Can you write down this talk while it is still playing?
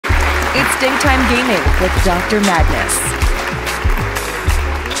It's daytime gaming with Drmadness.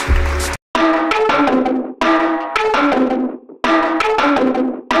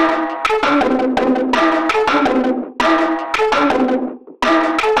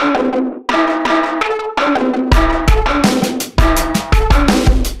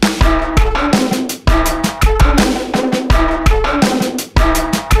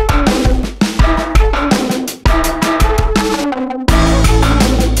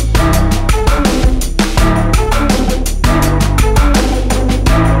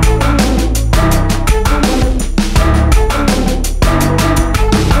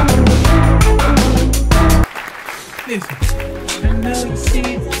 I know you see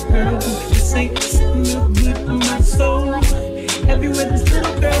it, girl, this ain't sitting real good for my soul. Everywhere this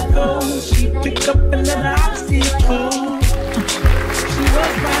little girl goes, she pick up another obstacle. She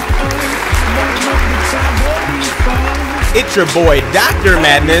was my own, don't know which I will be. It's your boy,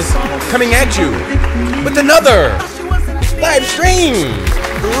 Drmadness, coming at you with another live stream.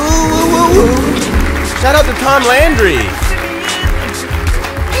 Ooh. Shout out to Tom Landry.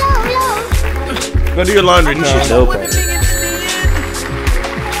 Go do your laundry, Tom. Shit's open.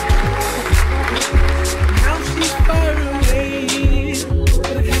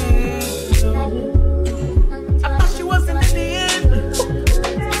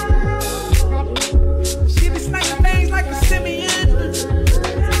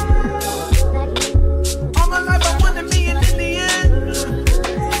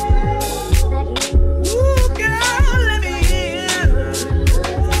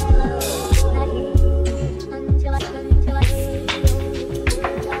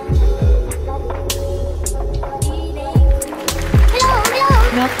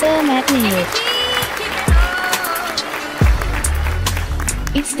 Drmadness.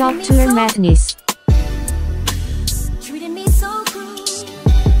 It's Drmadness. Treating me so cruel.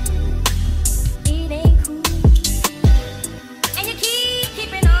 It ain't cool. And you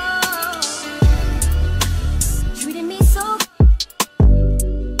keeping on. Treating me so.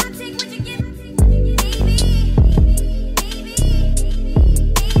 I take what you give.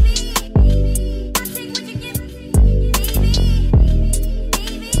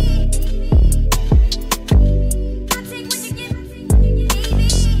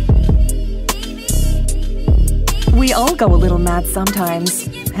 We all go a little mad sometimes,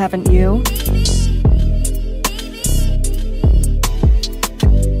 haven't you?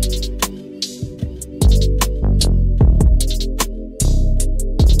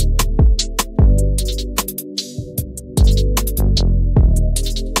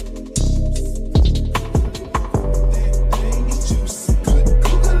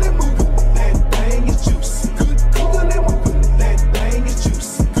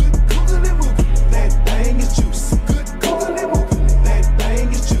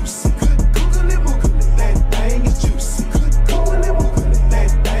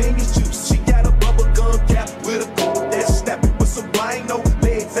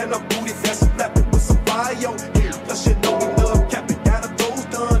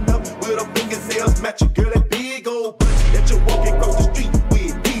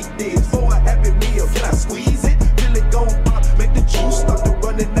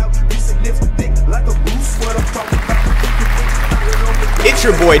 It's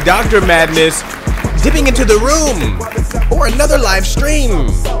your boy, Drmadness, dipping into the room for another live stream.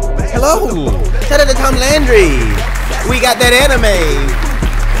 Hello, shout out to Tom Landry. We got that anime.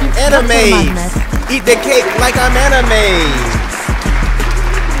 Eat the cake like I'm anime.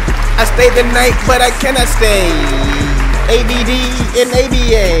 I stay the night, but I cannot stay. ADD and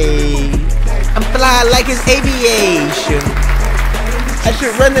ABA. I'm fly like it's aviation. I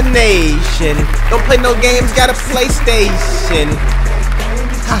should run the nation. Don't play no games, got a PlayStation.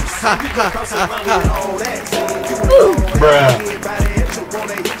 Ha ha ha ha ha. Ooh, bruh.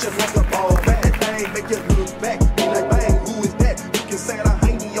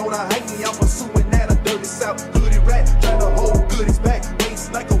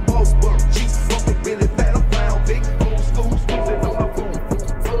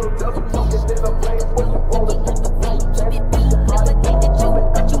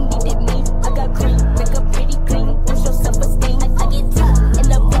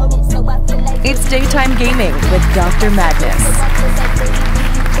 It's daytime gaming with Drmadness.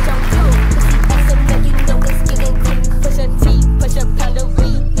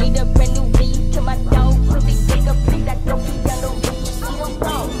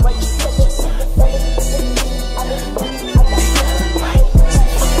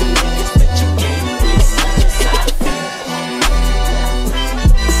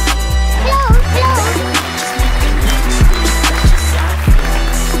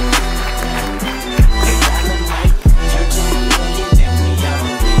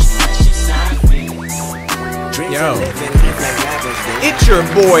 It's your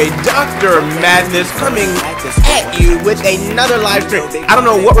boy, Dr. Madness, coming at you with another live stream. I don't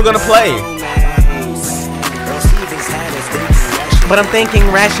know what we're gonna play, but I'm thinking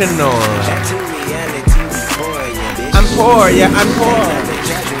rational. I'm poor, yeah, I'm poor.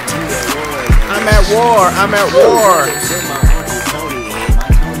 I'm at war, I'm at war.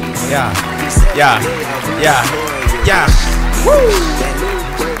 Yeah, yeah, yeah, yeah. Woo!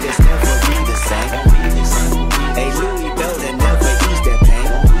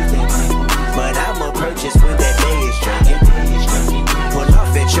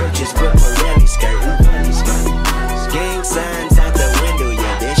 Churches with Pirelli skirt. Gang signs out the window,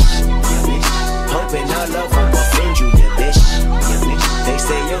 yeah, bitch. Hoping all of them offend you, yeah, bitch. They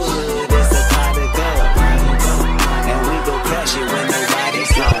say your hood is a pot of gold, and we go crush it when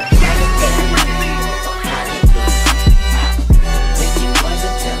nobody's home. Take your words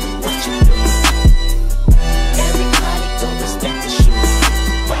and tell me what you do. Everybody go respect the shoe.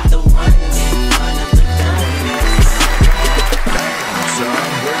 But the one in front of the darkness.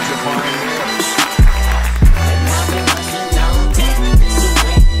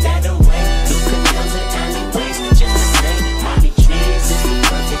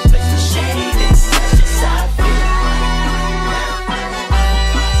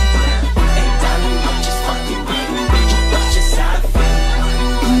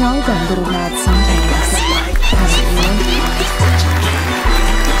 We all got a little mad sometimes, haven't we?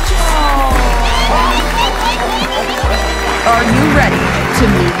 Are you ready to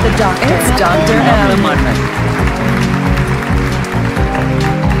meet the doctor? It's Dr. M.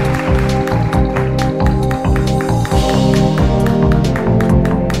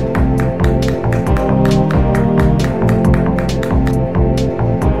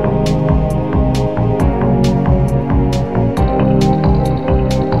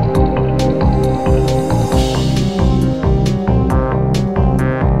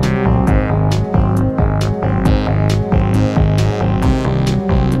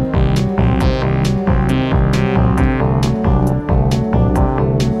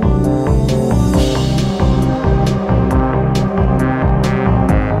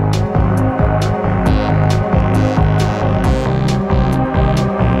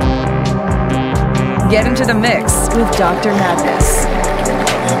 Get into the mix with Dr. Madness.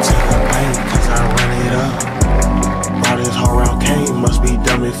 Into the bank, cause I run it up. Brought this whole round cane, must be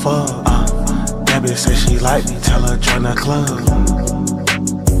dumb as fuck. That bitch say she like me, tell her join the club.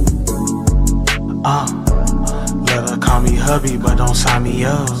 Let her call me hubby, but don't sign me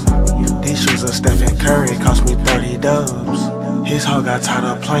up. These shoes are Stephen Curry, cost me 30 dubs. His hoe got tired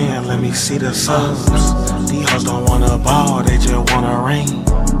of playing, let me see the subs. These hoes don't want a ball, they just want a ring.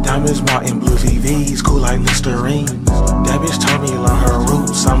 Diamonds, Martin, blue VVs, cool like Listerine. That bitch told me learn her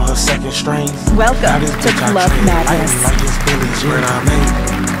roots, I'm her second string. Welcome to Club Madness. Like this Billy Jean I made.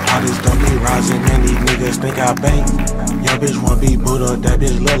 All this dope be rising, man, these niggas think I bait. Your bitch wanna be Buddha, that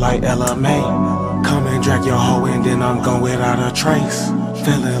bitch look like Ella May. Come and drag your hoe and then I'm gone without a trace.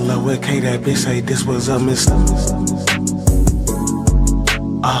 Fell in love with K, that bitch say this was a mistake.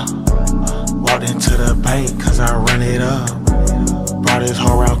 Walked into the bank, cause I run it up. Brought this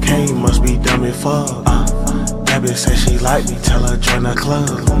whole round cane, must be dumb as fuck. That bitch say she like me, tell her join the club.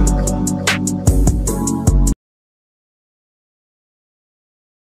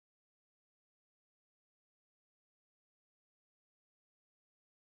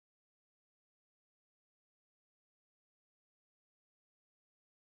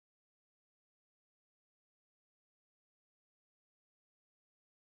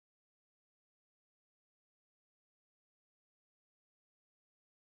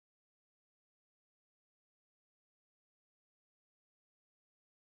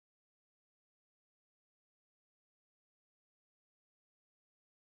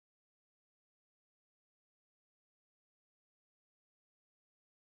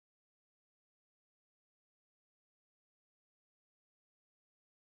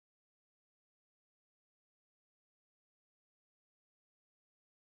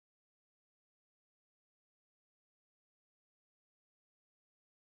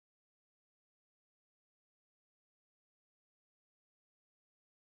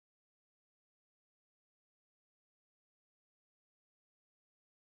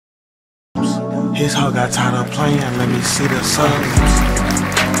 His hoe got tired of playing, let me see the subs.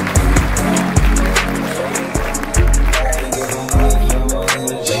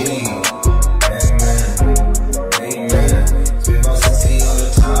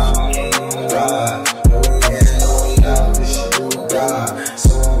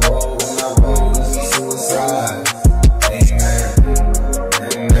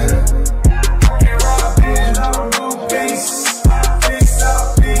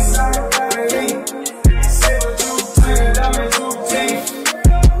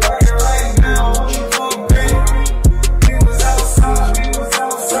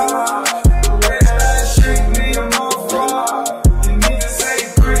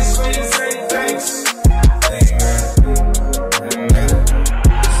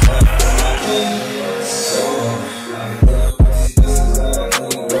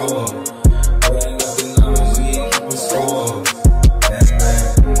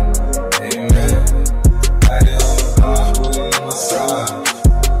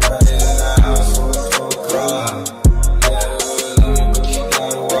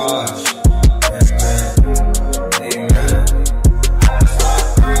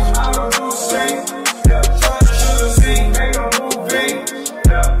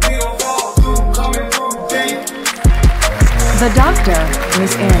 The doctor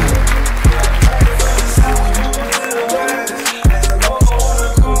is in.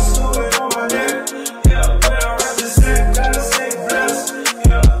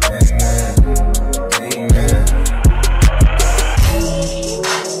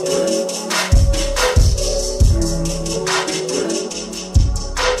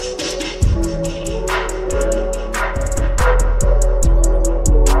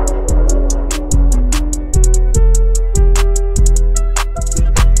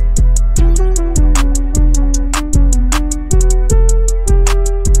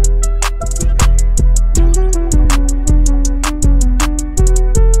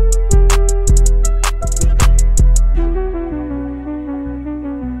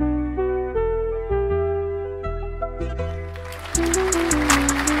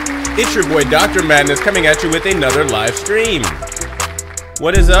 It's your boy Dr. Madness coming at you with another live stream.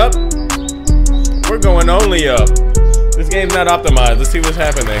 What is up? We're going only up. This game's not optimized. Let's see what's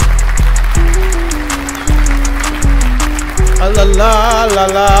happening. La la la la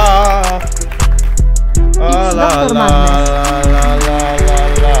la. La la la la la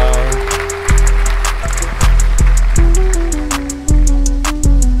la.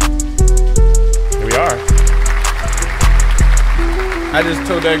 Here we are. I just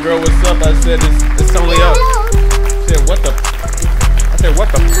told that girl what's up. I said it's only up. She said what the? I said what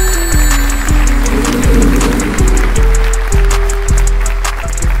the?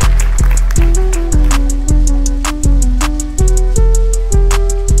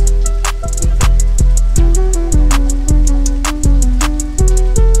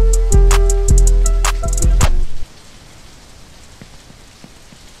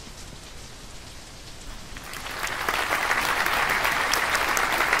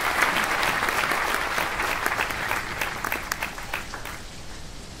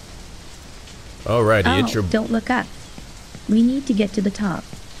 Alrighty, it's your... Don't look up. We need to get to the top.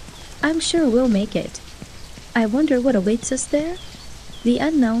 I'm sure we'll make it. I wonder what awaits us there? The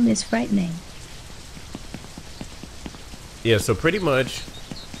unknown is frightening. Yeah, so pretty much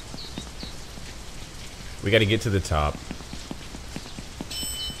we gotta get to the top.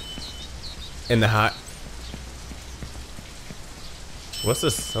 In the hot... What's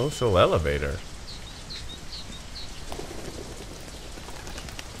a social elevator?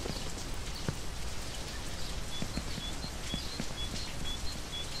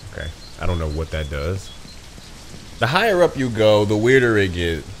 I don't know what that does. The higher up you go, the weirder it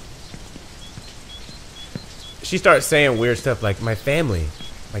gets. She starts saying weird stuff like, my family,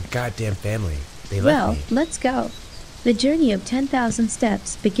 my goddamn family, they left me. Well, let's go. The journey of 10,000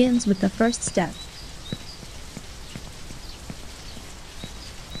 steps begins with the first step.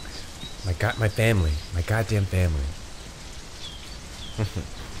 My family, my goddamn family.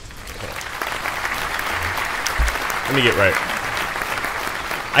 Let me get right.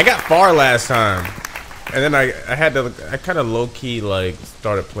 I got far last time, and then I kind of low-key like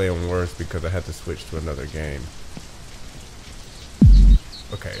started playing worse because I had to switch to another game.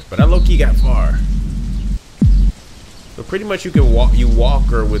 Okay, but I low-key got far. So pretty much you can walk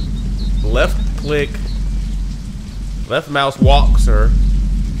her with left click, left mouse walks her.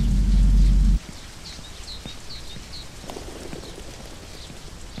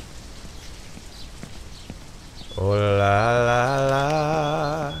 Oh la la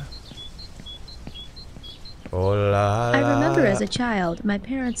la. Oh la la. I remember as a child, my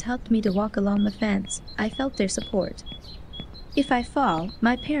parents helped me to walk along the fence. I felt their support. If I fall,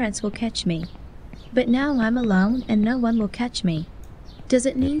 my parents will catch me. But now I'm alone and no one will catch me. Does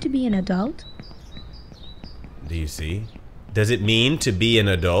it mean to be an adult? Do you see? Does it mean to be an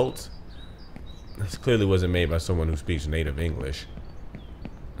adult? This clearly wasn't made by someone who speaks native English.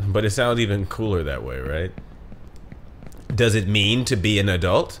 But it sounds even cooler that way, right? Does it mean to be an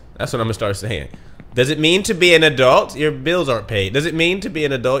adult? That's what I'm gonna start saying. Does it mean to be an adult? Your bills aren't paid. Does it mean to be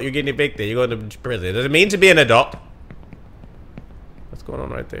an adult? You're getting evicted. You're going to prison. Does it mean to be an adult? What's going on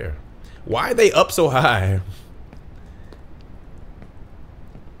right there? Why are they up so high?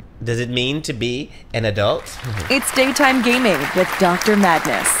 Does it mean to be an adult? It's daytime gaming with Dr.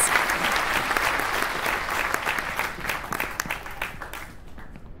 Madness.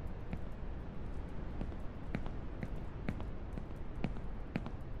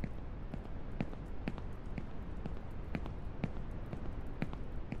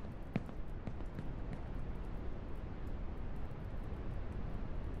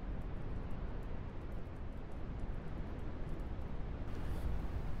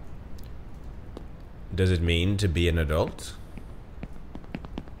 Does it mean to be an adult?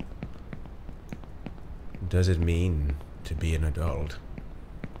 Does it mean to be an adult?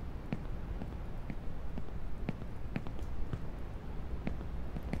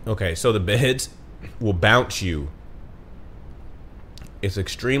 Okay, so the beds will bounce you. It's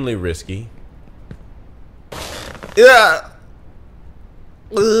extremely risky. Yeah.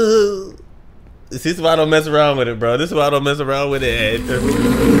 This is why I don't mess around with it, bro. This is why I don't mess around with it.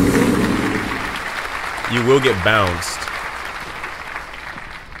 You will get bounced.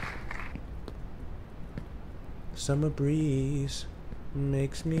 Summer breeze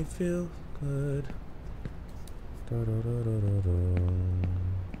makes me feel good. Da, da, da, da, da, da.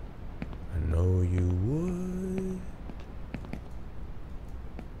 I know you would.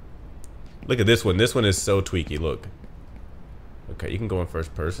 Look at this one. This one is so tweaky. Look. Okay, you can go in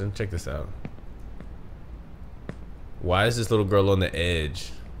first person. Check this out. Why is this little girl on the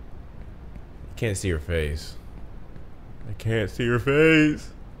edge? You can't see her face. I can't see her face.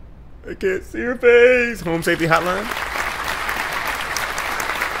 I can't see her face. Home safety hotline.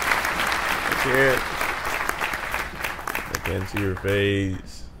 I can't see her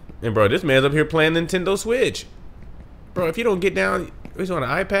face. And bro, this man's up here playing Nintendo Switch. Bro, if you don't get down, he's on an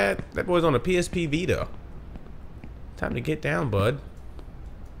iPad. That boy's on a PSP Vita. Time to get down, bud.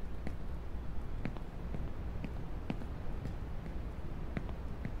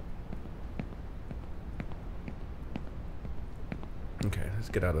 Okay, let's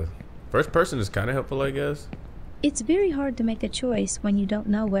get out of... First person is kind of helpful, I guess. It's very hard to make a choice when you don't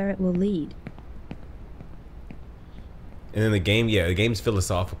know where it will lead. And then the game, yeah, the game's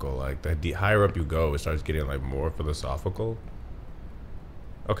philosophical. Like, the higher up you go, it starts getting, like, more philosophical.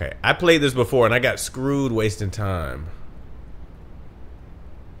 Okay, I played this before, and I got screwed wasting time.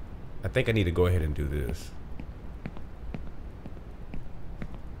 I think I need to go ahead and do this.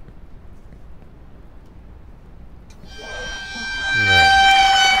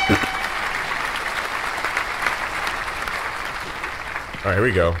 Alright, here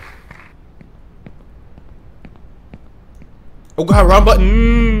we go. Oh god, wrong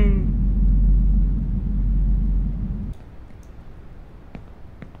button!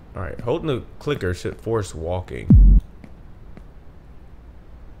 Alright, holding the clicker should force walking.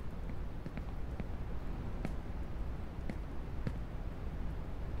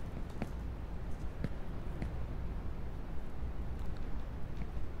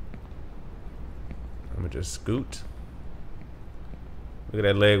 I'm gonna just scoot. Look at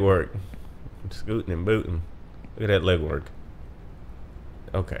that leg work. Scooting and booting. Look at that leg work.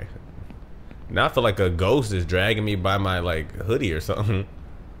 Okay. Now I feel like a ghost is dragging me by my like hoodie or something.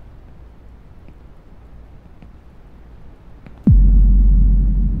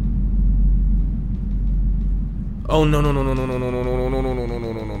 Oh no no no no no no no no no no no no no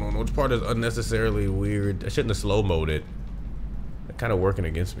no no no no no. This part is unnecessarily weird. I shouldn't have slow-moed it. It's kind of working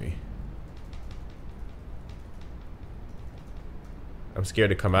against me. I'm scared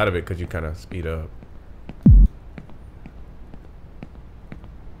to come out of it because you kind of speed up.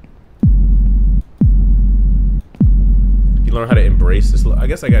 You learn how to embrace this. I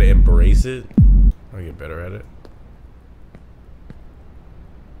guess I gotta embrace it. I'll get better at it.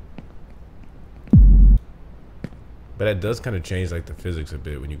 But that does kind of change like the physics a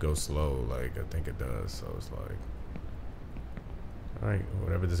bit when you go slow. Like I think it does. So it's like, all right,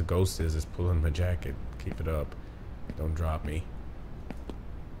 whatever this ghost is pulling my jacket. Keep it up. Don't drop me.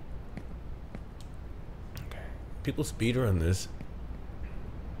 Okay. People speedrun this.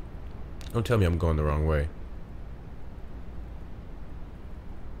 Don't tell me I'm going the wrong way.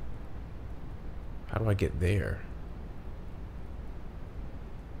 How do I get there?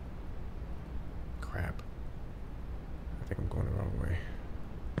 Crap. I think I'm going the wrong way.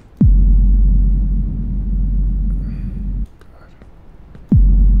 God.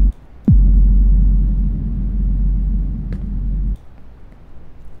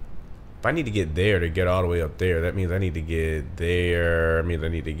 If I need to get there to get all the way up there, that means I need to get there. That means I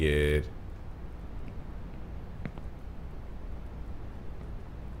need to get...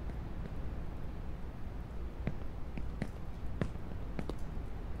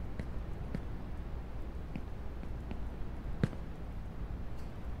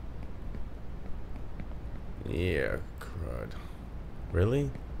 Yeah, crud.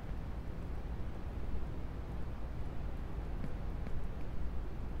 Really?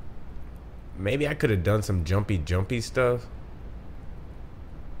 Maybe I could have done some jumpy stuff.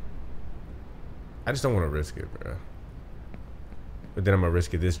 I just don't want to risk it, bro. But then I'm gonna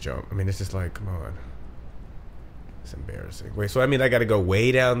risk it this jump. I mean, it's just like, come on. It's embarrassing. Wait, so I mean I gotta go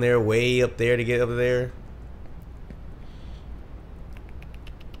way down there, way up there to get up there?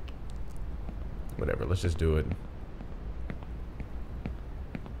 Whatever, let's just do it.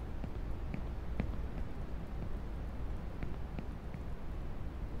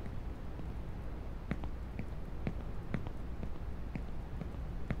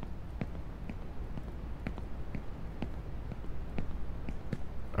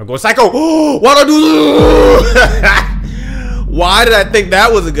 I'm going psycho. Why'd I do that? Why did I think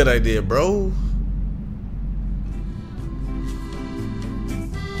that was a good idea, bro?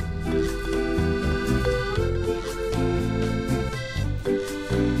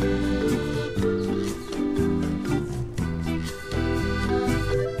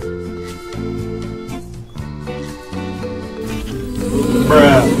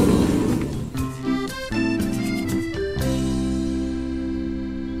 Bruh.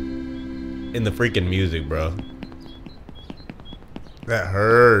 In the freaking music, bro. That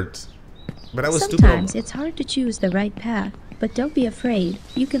hurts. But I was Sometimes stupid. it's hard to choose the right path, but don't be afraid.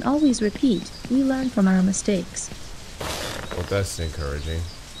 You can always repeat. We learn from our mistakes. Well, that's encouraging.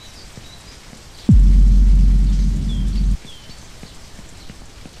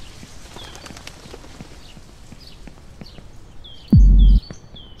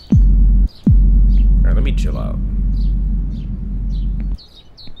 Alright, let me chill out.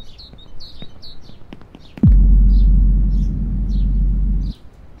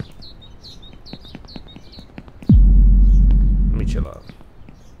 Chill out.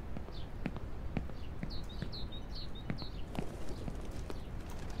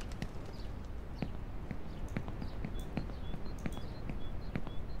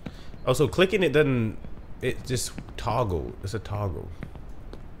 Oh, so clicking it doesn't, it just toggle. It's a toggle.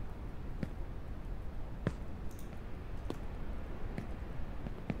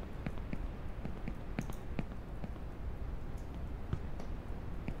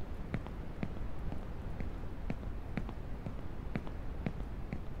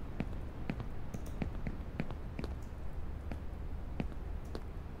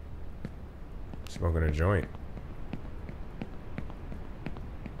 Smoking a joint.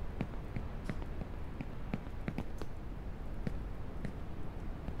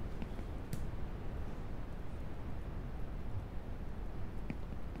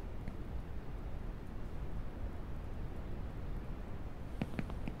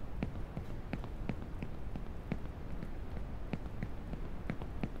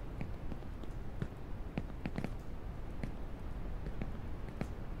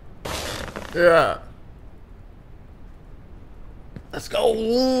 Yeah. Let's go.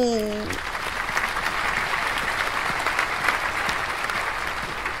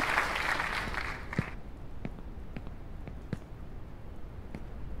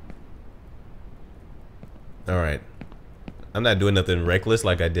 All right. I'm not doing nothing reckless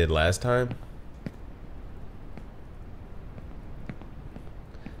like I did last time.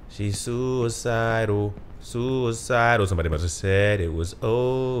 She's suicidal. Suicidal. Somebody must have said it was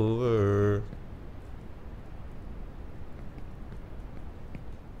over.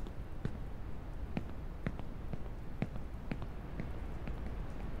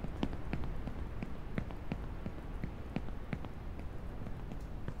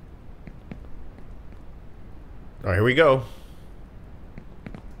 All right, here we go.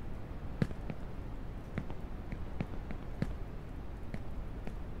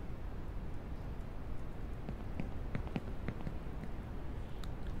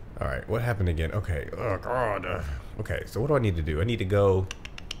 All right, what happened again? Okay, oh God. Okay, so what do I need to do? I need to go.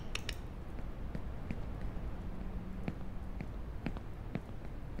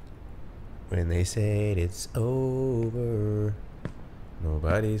 When they said it's over,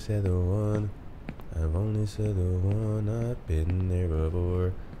 nobody said the one. I've only said the one. I've been there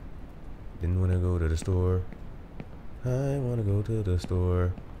before. Didn't want to go to the store. I want to go to the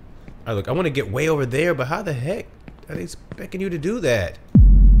store. All right, look, I want to get way over there, but how the heck are they expecting you to do that?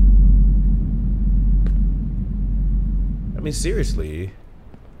 I mean, seriously.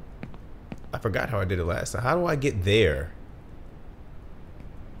 I forgot how I did it last time. How do I get there?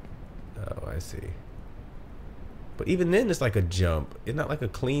 Oh, I see. But even then, it's like a jump. It's not like a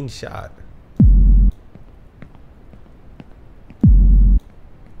clean shot.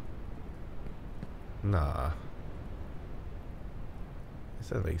 Nah. This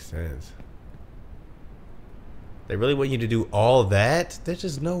doesn't make sense. They really want you to do all that? There's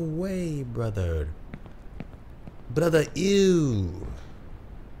just no way, brother. Brother, ew.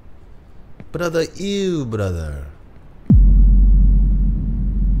 Brother, ew, brother.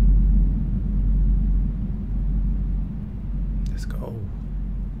 Let's go.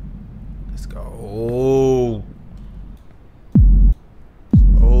 Let's go. Oh.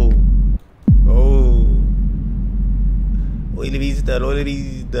 Oh. Oh. Oily vista, oily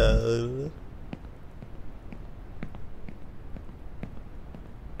vista.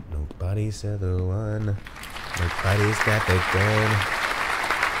 Nobody said the one. Nobody's got the gun.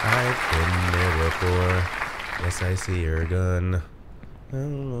 I've been there before. Yes, I see your gun.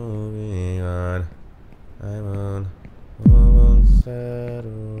 I'm moving on. I'm on. Almost.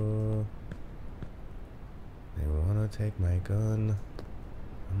 saddle. They wanna take my gun.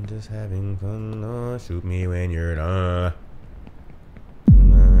 I'm just having fun. Oh, shoot me when you're done.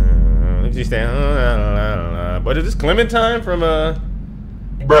 If you stay, but is this Clementine from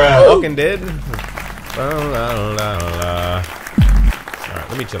Walking Dead? Alright,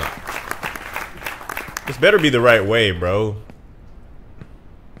 let me chill out. This better be the right way, bro.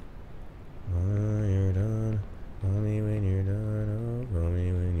 Oh, you're done. Call me when you're done. Oh, call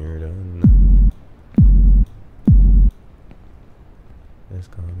me when you're done.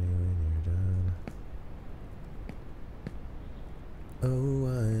 Just call me when you're done. Oh,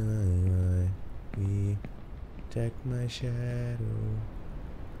 why, we check my shadow.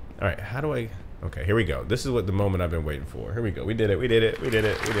 Alright, how do I... Okay, here we go. This is what the moment I've been waiting for. Here we go. We did it. We did it. We did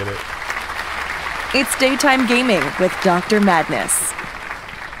it. We did it. It's daytime gaming with Dr. Madness.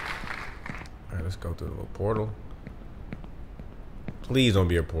 Alright, let's go through the little portal. Please don't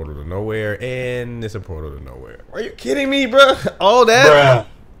be a portal to nowhere. And it's a portal to nowhere. Are you kidding me, bro? All that?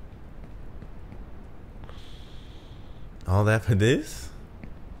 All that for this?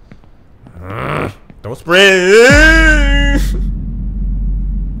 Don't spread.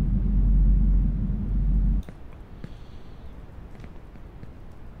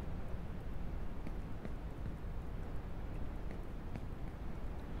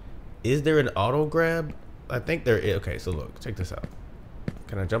 Is there an auto grab? I think there is. Okay, so look, check this out.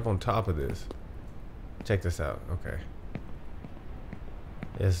 Can I jump on top of this? Check this out. Okay.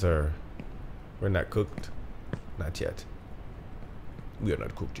 Yes, sir. We're not cooked. Not yet. We are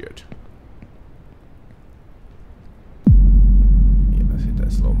not cooked yet. Yeah, let's hit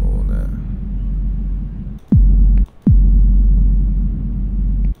that slow-mo on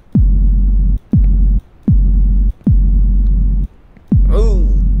that. Ooh.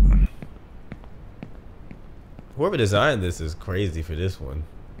 Whoever designed this is crazy for this one.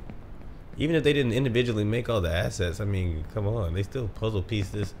 Even if they didn't individually make all the assets, I mean, come on, they still puzzle piece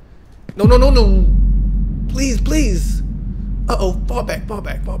this. No, no, no, no! Please, please! Uh-oh, fall back, fall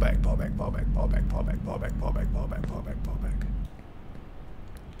back, fall back, fall back, fall back, fall back, fall back, fall back, fall back, fall back, fall back, fall back.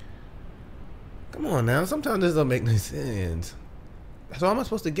 Come on now, sometimes this don't make no sense. So how am I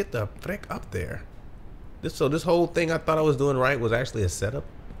supposed to get the frick up there? So this whole thing I thought I was doing right was actually a setup?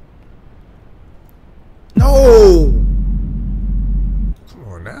 No! Come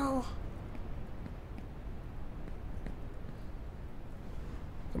on now.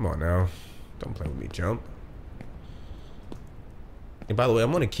 Come on now. Don't play with me, jump. And by the way,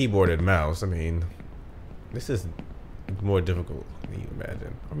 I'm on a keyboard and mouse. I mean, this is more difficult than you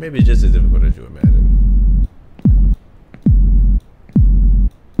imagine. Or maybe it's just as difficult as you imagine.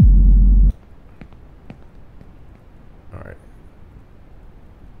 Alright.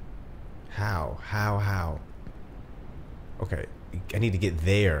 How? Okay, I need to get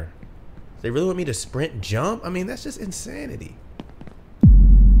there. They really want me to sprint jump? I mean, that's just insanity.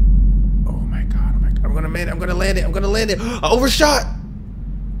 Oh my god, I'm gonna land it, I'm gonna land it, I'm gonna land it. I overshot!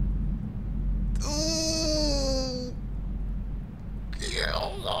 Ooh.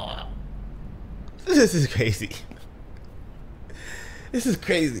 This is crazy. This is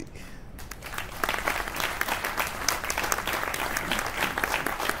crazy.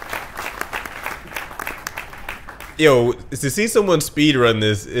 Yo, to see someone speedrun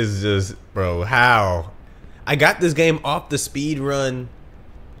this is just, bro, how? I got this game off the speedrun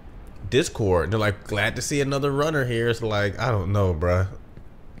Discord. They're like, glad to see another runner here. It's like, I don't know, bro.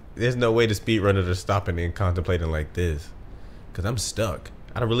 There's no way the speedrunners are stopping and contemplating like this. Because I'm stuck.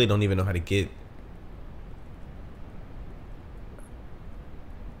 I really don't even know how to get.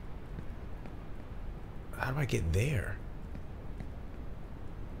 How do I get there?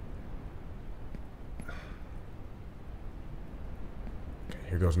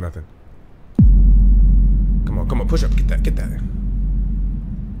 Here goes nothing. Come on, push up, get that.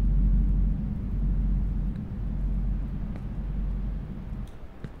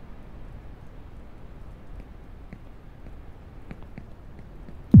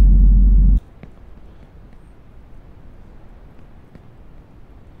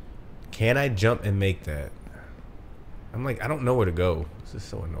 Can I jump and make that? I'm like, I don't know where to go. This is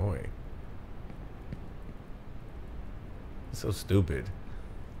so annoying. It's so stupid.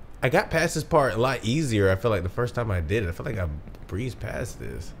 I got past this part a lot easier. I feel like the first time I did it. I feel like I breezed past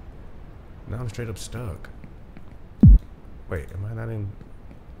this. Now I'm straight up stuck. Wait, am I not in?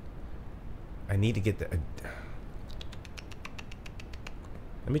 I need to get the.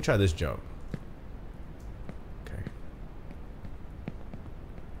 Let me try this jump. Okay.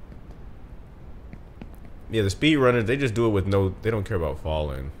 Yeah, the speedrunners, they just do it with no. They don't care about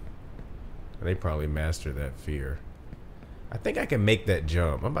falling. And they probably master that fear. I think I can make that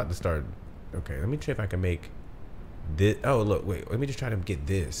jump. I'm about to start. Okay, let me try if I can make this. Oh, look, wait. Let me just try to get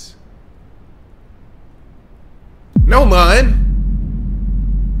this. No, man.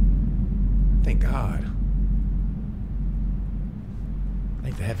 Thank God.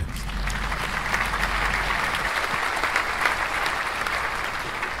 Thank the heavens.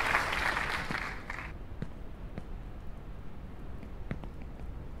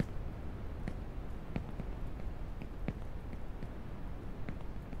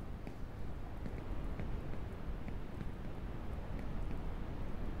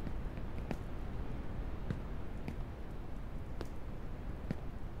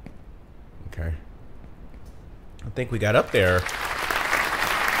 Okay. I think we got up there.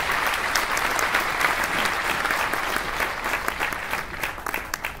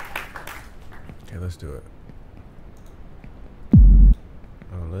 Okay, let's do it.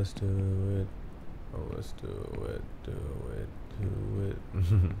 Oh, let's do it. Oh, let's do it. Do it. Do it.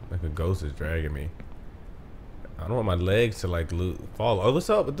 Like a ghost is dragging me. I don't want my legs to like fall. Oh, what's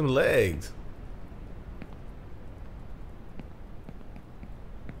up with them legs?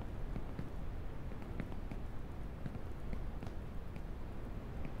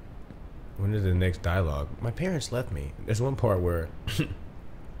 When is the next dialogue? My parents left me. There's one part where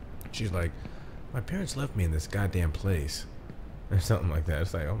she's like, my parents left me in this goddamn place. Or something like that.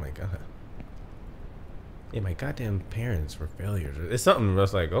 It's like, oh my God. Yeah, my goddamn parents were failures. It's something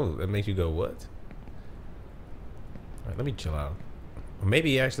that's like, oh, that makes you go, what? Alright, let me chill out.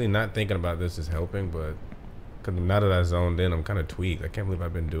 Maybe actually not thinking about this is helping, but because now that I zoned in, I'm kind of tweaked. I can't believe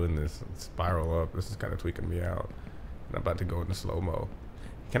I've been doing this spiral up. This is kind of tweaking me out. And I'm about to go into slow-mo.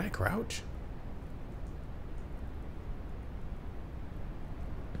 Can I crouch?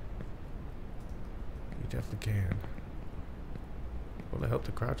 You definitely can. Will it help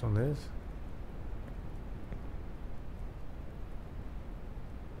to crouch on this?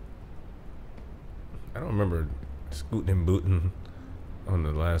 I don't remember scooting and booting on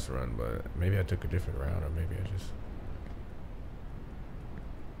the last run, but maybe I took a different route, or maybe I just...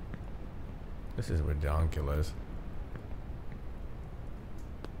 This is ridiculous.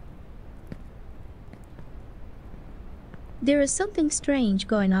 There is something strange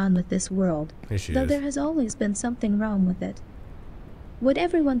going on with this world, though is. there has always been something wrong with it. What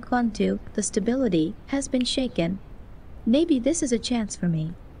everyone clung to, the stability, has been shaken. Maybe this is a chance for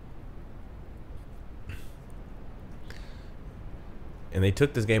me. And they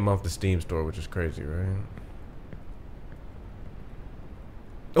took this game off the Steam store, which is crazy, right?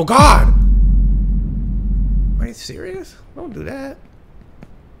 Oh God! Are you serious? Don't do that.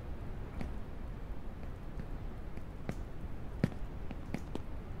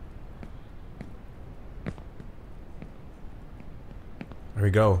 There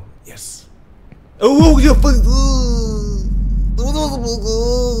we go. Yes. Oh, you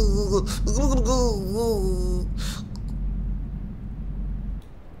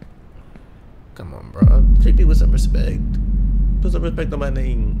Come on, bro. Treat me with some respect. Put some respect on my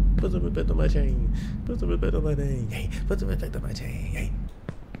name. Put some respect on my chain. Put some respect on my name. Hey, put some respect on my chain. Hey.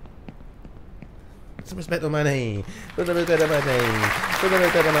 Put some respect on my name. Put some respect on my name. Put some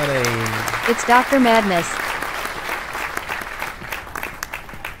respect on my name. It's Dr. Madness.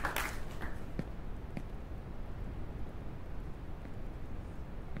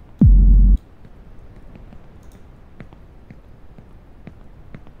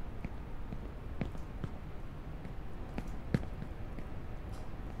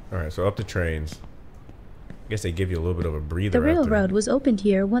 Alright, so up the trains. I guess they give you a little bit of a breather. The railroad was opened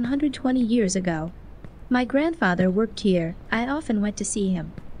here 120 years ago. My grandfather worked here. I often went to see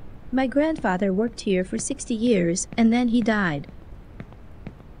him. My grandfather worked here for 60 years, and then he died.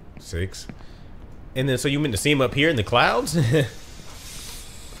 6? And then, so you meant to see him up here in the clouds?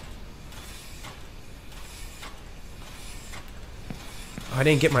 I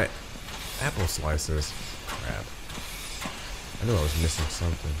didn't get my apple slices. Crap. I knew I was missing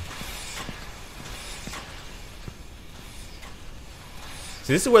something.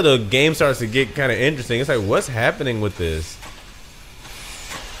 See, this is where the game starts to get kind of interesting. It's like, what's happening with this?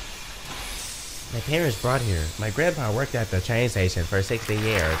 My parents brought here. My grandpa worked at the train station for 60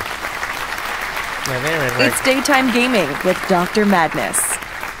 years. It's daytime gaming with Dr. Madness.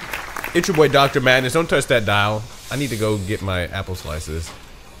 It's your boy Dr. Madness. Don't touch that dial. I need to go get my apple slices.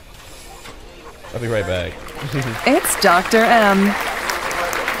 I'll be right back. It's Dr. M.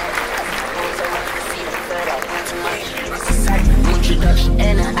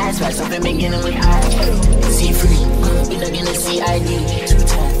 And her eyes fast something beginning with I. See free, we looking to CID 2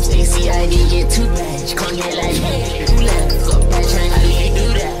 times. They CID get 2 bags. Can't get like me. Do that, fuck that chain, I leave you do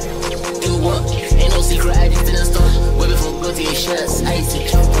that. Do what? Ain't no secret, I just didn't start. Way before good. trucks. I used to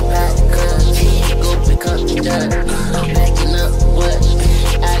jump about the cars. Go pick up the dirt. I'm backing up what?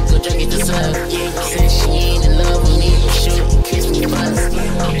 I go drink it to serve. Since she ain't in love with me, shoot, kiss me first.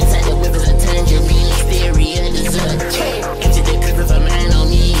 Inside the whip is a tangerine, stereo dessert. Into the clip of a man on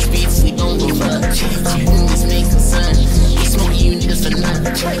these beats, we don't give up. This makes the sun. We smoke you niggas for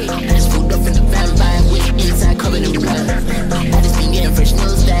nothing. I just pulled up in the van by with inside covered in blood. I just been getting fresh, no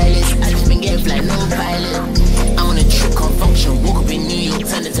stylist. I just been getting fly, no pilot. I'm on a trip, can't function. Woke up in New York,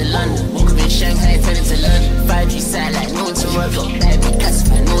 turned it to London. Woke up in Shanghai, turned it to London. 5G satellite, no interrupt. Bad me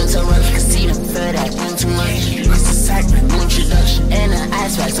classified, no interrupt. Can see them third eye, doing too much. Cause the side, no introduction. And her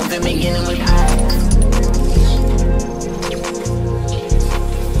eyes right, something beginning with I.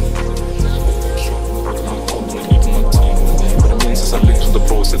 I linked with the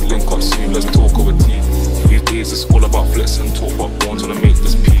bro, said link up soon, let's talk over tea. These days it's all about flex and talk about born trying to make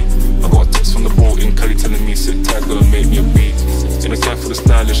this pee. I got a text from the bro in Cali telling me sit tight, gonna make me a beat. In a guy for the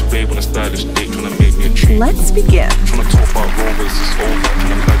stylish babe on a stylish date, trying to make me a treat. Let's begin. Trying to talk about roll races, over,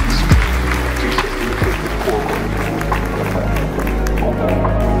 trying to bag this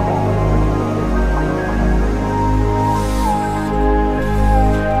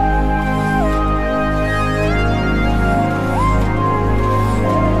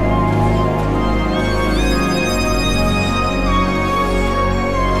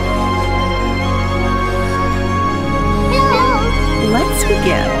Let's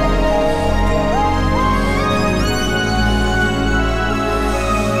begin.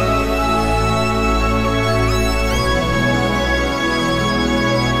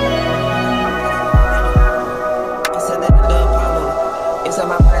 Inside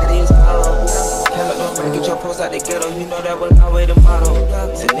my pocket is hollow. Can't let no get your post out the ghetto. You know that was always the motto.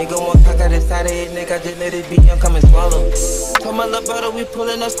 Said nigga want cock out inside of his neck. I just let it be young, come and swallow. Told my little brother we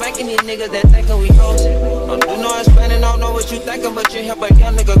pulling up spanking these niggas that thinkin' we hoes. Don't do no explaining, don't know what you thinkin', but you help a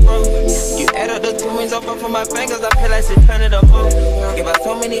young nigga grow. You add up the two wings up from my fingers, I feel like it's turning the hoe. Give out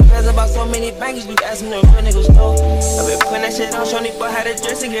so many plans about so many bangers, you ask me to real niggas know. I been putting that shit on, show me how to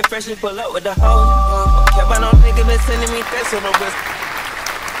dress and get fresh and pull up with the hoe. Don't care about no nigga been sending me threats on the wrist.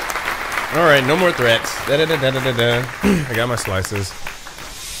 Alright, no more threats. I got my slices.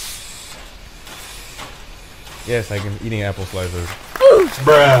 Yes, I can eating apple slices.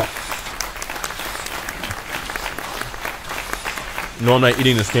 Bruh. No, I'm not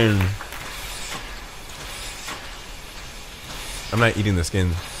eating the skin. I'm not eating the skin.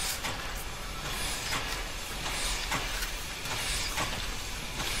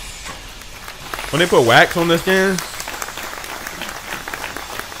 When they put wax on the skin,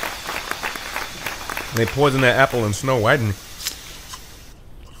 they poison that apple and Snow Whiten.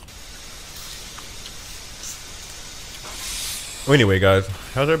 Anyway, guys,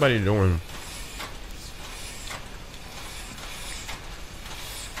 how's everybody doing?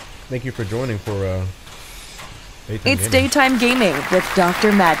 Thank you for joining for Daytime It's Gaming. Daytime Gaming with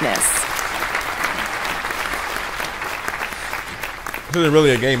Dr. Madness. This isn't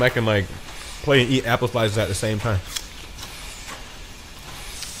really a game I can like play and eat apple slices at the same time.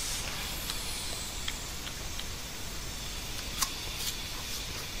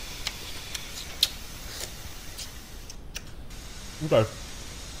 Okay.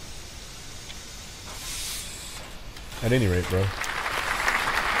 At any rate, bro.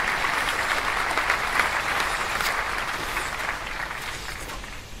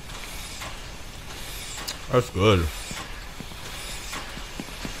 That's good.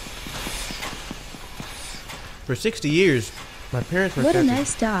 For 60 years, my parents were What a catching-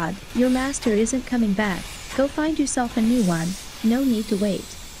 nice dog. Your master isn't coming back. Go find yourself a new one. No need to wait.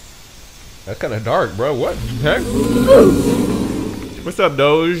 That's kind of dark, bro. What the heck? What's up,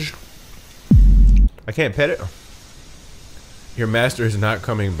 Doge? I can't pet it. Your master is not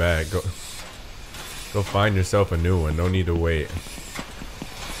coming back. Go find yourself a new one. No need to wait.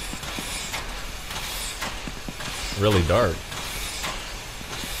 Really dark.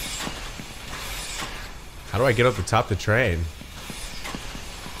 How do I get up the top of the train?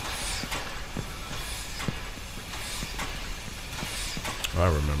 Oh, I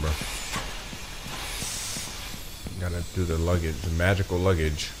remember. Gotta do the luggage, the magical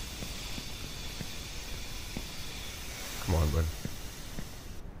luggage. Come on, bud.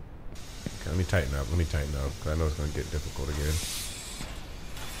 Okay, let me tighten up. Let me tighten up, 'cause I know it's gonna get difficult again.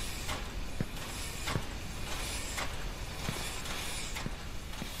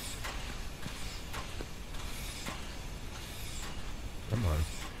 Come on.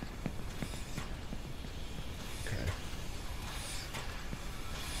 Okay.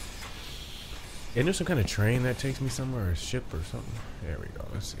 Isn't there some kind of train that takes me somewhere, or a ship or something? There we go.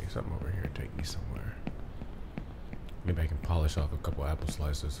 Let's see. Something over here take me somewhere. Maybe I can polish off a couple apple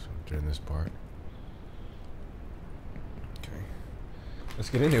slices during this part. Okay. Let's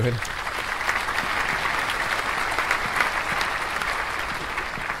get into it.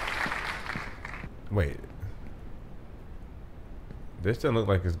 Wait. This doesn't look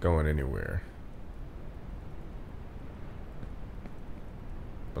like it's going anywhere.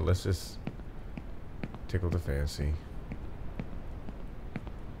 But let's just tickle the fancy.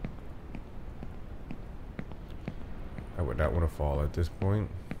 I would not want to fall at this point.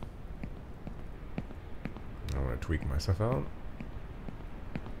 I want to tweak myself out.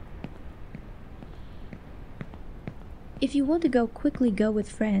 If you want to go quickly, go with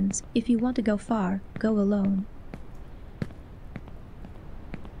friends. If you want to go far, go alone.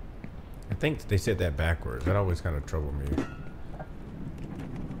 I think they said that backwards. That always kind of troubled me.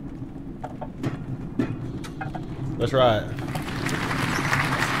 Let's ride.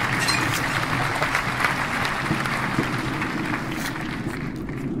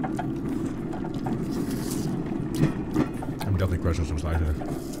 I'm definitely crushing some slices.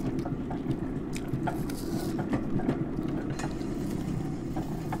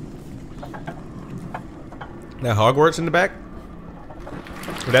 Now Hogwarts in the back?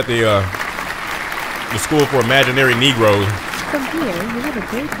 Or that the school for imaginary Negroes? From here, you have a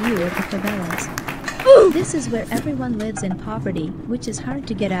great view of the favelas. This is where everyone lives in poverty, which is hard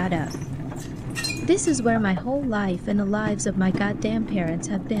to get out of. This is where my whole life and the lives of my goddamn parents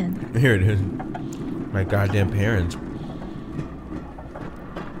have been. Here it is. My goddamn parents.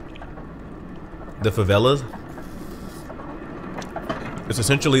 The favelas? It's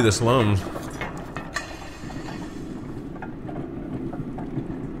essentially the slums.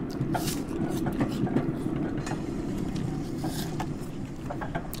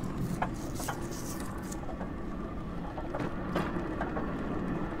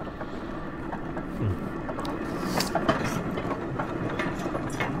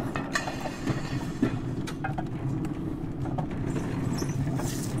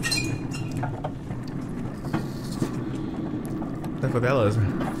 The favelas.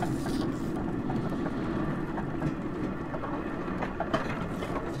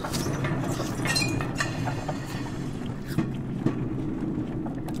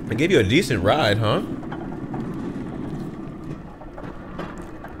 I gave you a decent ride, huh?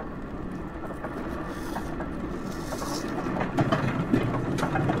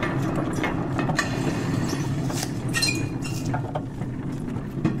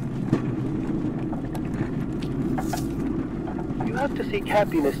 You have to seek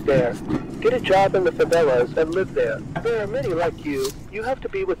happiness there. Get a job in the favelas and live there. There are many like you. You have to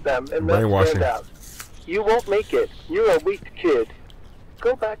be with them and not stand out. You won't make it. You're a weak kid.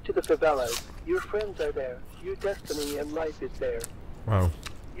 Go back to the favelas. Your friends are there. Your destiny and life is there. Wow.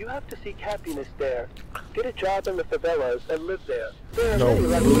 You have to seek happiness there. Get a job in the favelas and live there. There are No. many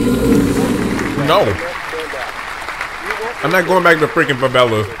like you. No. Stand out. I'm not going back to freaking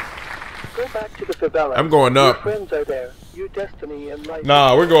favelas. Go back to the favelas. I'm going up. Your friends are there. Your destiny and life.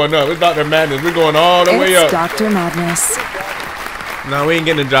 Nah, we're going up. It's Dr. Madness. We're going all the way up. It's Dr. Madness. No, we ain't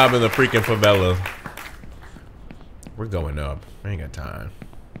getting a job in the freaking favela. We're going up. I ain't got time.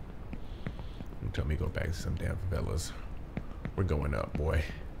 Don't tell me to go back to some damn favelas. We're going up, boy.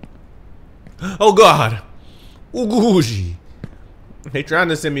 Oh God! Oogie. They trying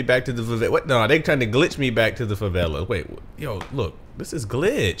to send me back to the favela. What? No, they trying to glitch me back to the favela. Wait, yo, look, this is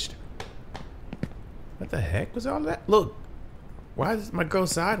glitched. What the heck was all that? Look, why is my girl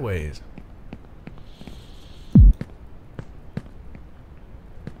sideways?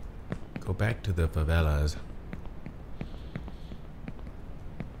 Go back to the favelas.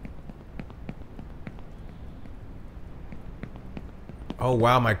 Oh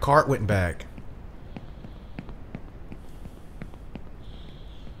wow, my cart went back.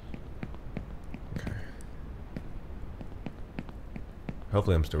 Okay.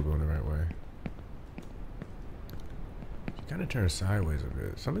 Hopefully I'm still going the right way. You kind of turn sideways a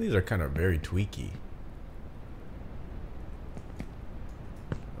bit. Some of these are kind of very tweaky.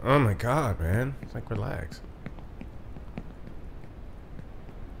 Oh my God, man. It's like, relax.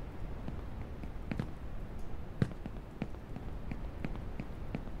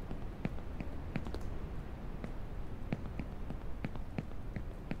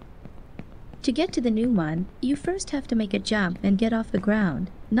 To get to the new one, you first have to make a jump and get off the ground,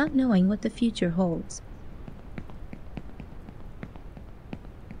 not knowing what the future holds.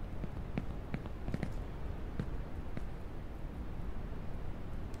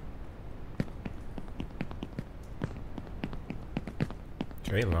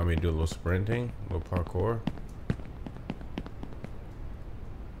 Okay, allow me to do a little sprinting, a little parkour.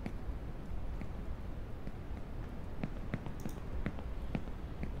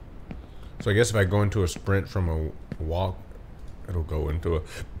 So I guess if I go into a sprint from a walk, it'll go into a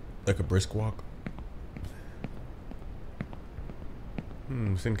like a brisk walk.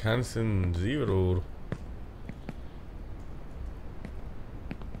 Shinkansen 0.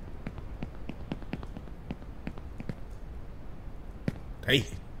 Hey,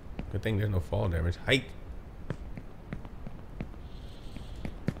 good thing there's no fall damage. Hey.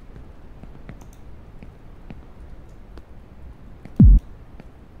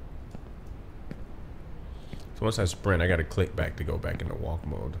 So once I sprint, I gotta click back to go back into walk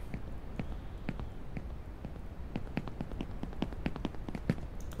mode.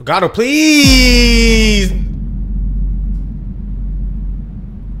 Gato, please!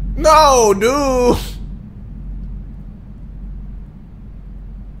 No, dude!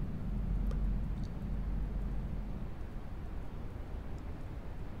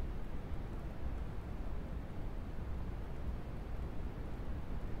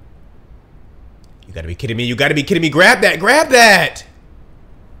 You gotta be kidding me. You gotta be kidding me. Grab that. Grab that.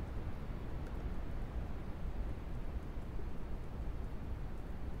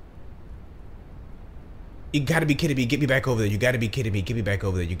 You gotta be kidding me. Get me back over there. You gotta be kidding me. Get me back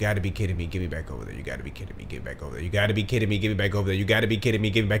over there. You gotta be kidding me. Get me back over there. You gotta be kidding me. Get me back over there. You gotta be kidding me. Get me back over there. You gotta be kidding me.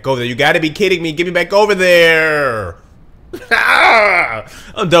 Get me back over there. You gotta be kidding me. Get me back over there.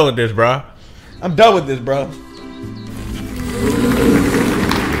 I'm done with this, bro. I'm done with this, bro.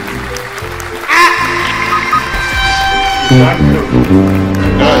 I'm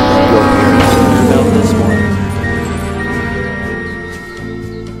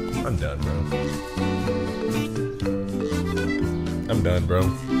done, bro. I'm done, bro.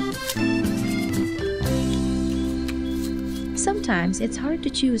 Sometimes it's hard to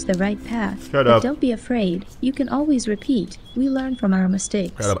choose the right path. Shut but up. Don't be afraid. You can always repeat. We learn from our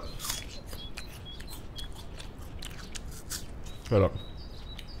mistakes. Shut up. Shut up.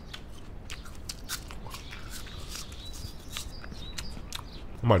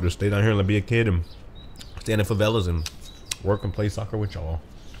 I might just stay down here and be a kid and stay in the favelas and work and play soccer with y'all.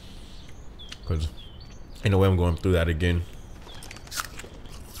 Cause ain't no way I'm going through that again.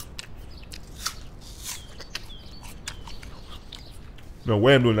 No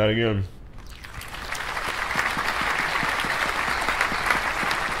way I'm doing that again.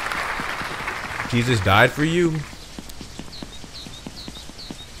 Jesus died for you?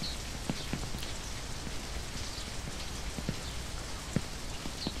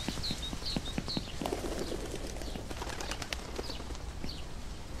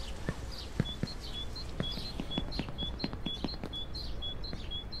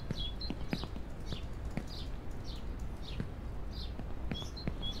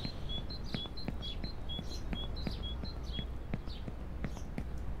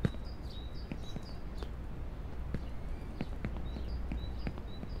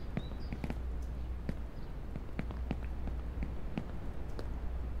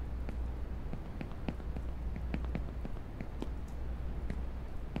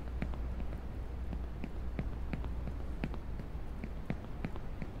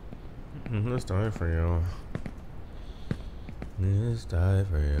 Let's die for you. Let's die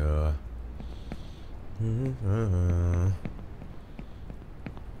for you.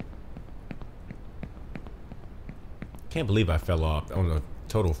 Can't believe I fell off on a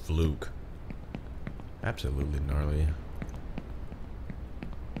total fluke. Absolutely gnarly.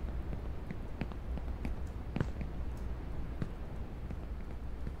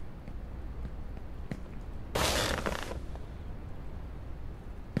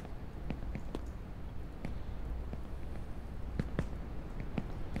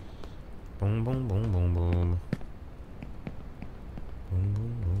 Boom, boom, boom, boom, boom. Boom, boom,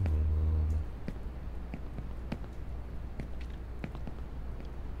 boom, boom, boom.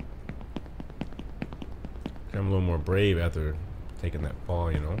 I'm a little more brave after taking that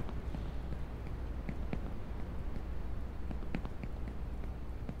fall, you know?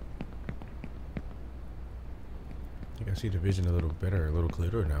 I think I see the vision a little better, a little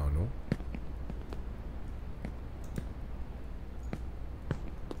clearer now, no?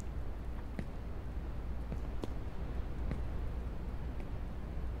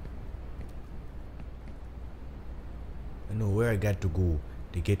 I know where I got to go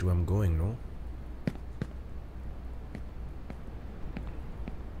to get where I'm going, no?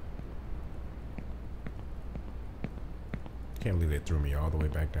 Can't believe they threw me all the way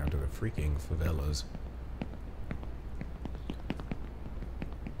back down to the freaking favelas.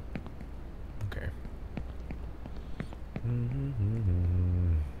 Okay.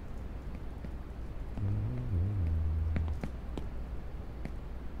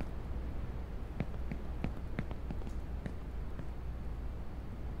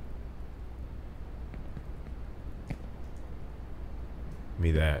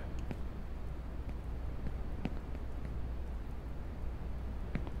 me that.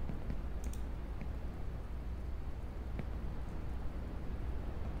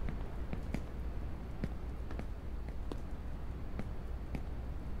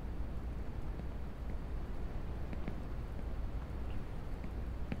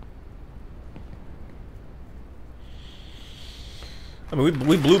 I mean,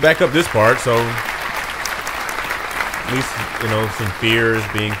 we blew back up this part, so at least, you know, some fears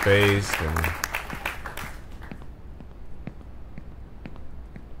being faced and...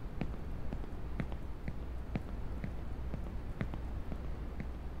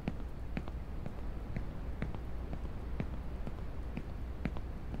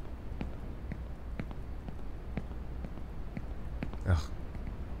 Ugh.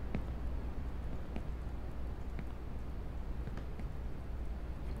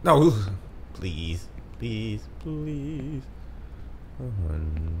 No, please, please, please.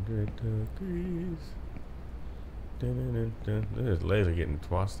 100 degrees. Dun, dun, dun, dun. His legs are getting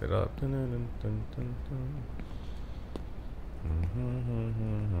twisted up. Dun, dun, dun, dun, dun, dun.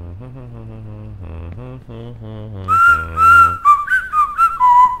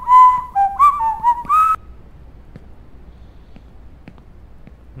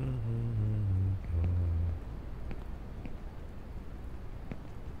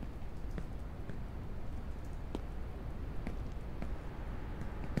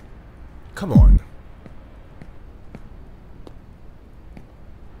 Come on.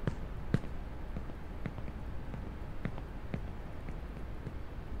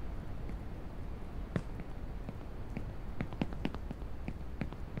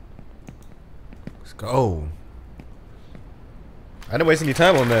 Let's go. I didn't waste any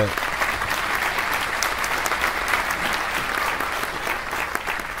time on that.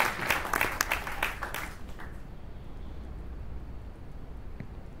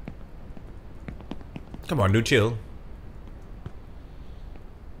 Come on, dude, chill.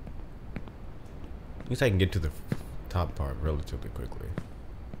 At least I can get to the top part relatively quickly.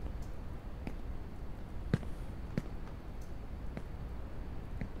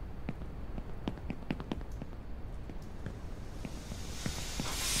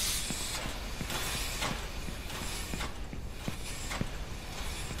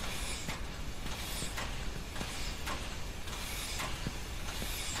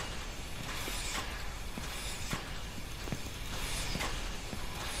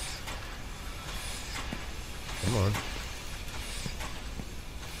 Come on.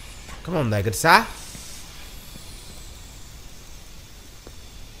 Come on there, good sir.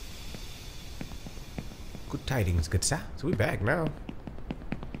 Good tidings, good sir. So we back now.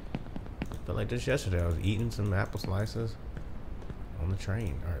 Felt like just yesterday I was eating some apple slices on the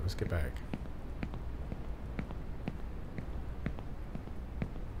train. Alright, let's get back.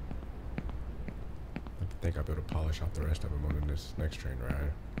 I think I'll be able to polish off the rest of them on this next train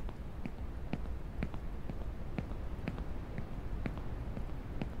ride.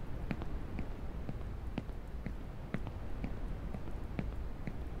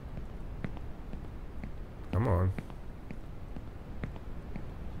 Come on.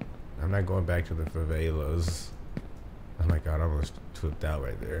 I'm not going back to the favelas. Oh my god, I almost flipped out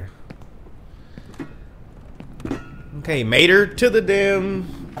right there. Okay, mater, to the damn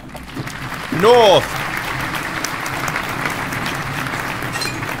north.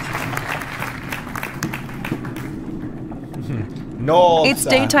 North. It's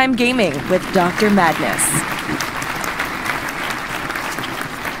daytime gaming with Drmadness.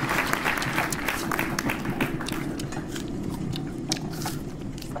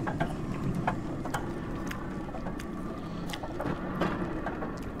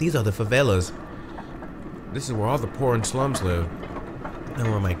 These are the favelas. This is where all the poor and slums live.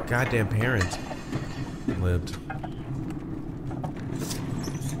 And where my goddamn parents lived.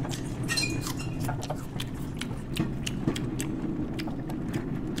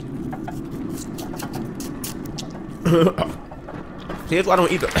 See, that's why I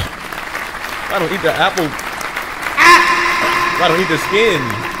don't eat the apple. I don't eat the skin.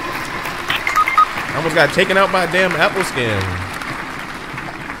 I almost got taken out by a damn apple skin.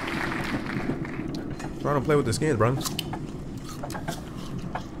 I don't play with the skins, bro. Look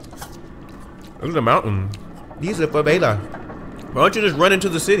at the mountain. These are favela. Why don't you just run into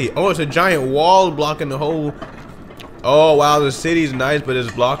the city? Oh, it's a giant wall blocking the whole. Oh wow, the city's nice, but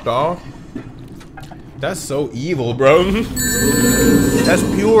it's blocked off. That's so evil, bro. That's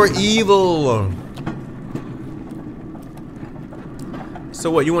pure evil.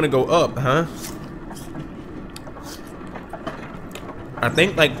 So what? You want to go up, huh? I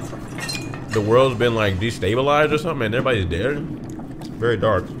think like the world's been like destabilized or something, and everybody's dead. very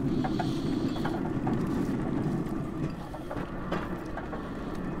dark.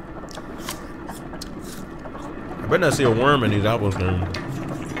 I better not see a worm in these apples soon.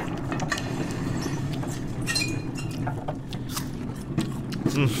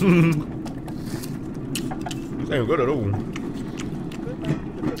 This ain't good at all.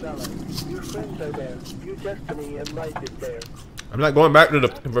 Your friends are there. Your destiny and life is there. I'm not going back to the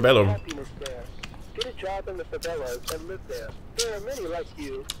favela. Happiness there. Get a job in the favelas and live there. There are many like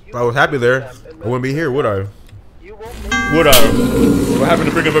you. If I was happy there, I wouldn't be here, would I? Would I? What happened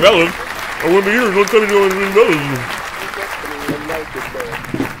to freaking favelas? I wouldn't be here. Don't tell me to go to the favelas.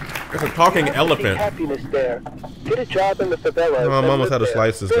 It's a talking elephant. Happiness there. Get a job in the favelas. Oh, I'm almost out of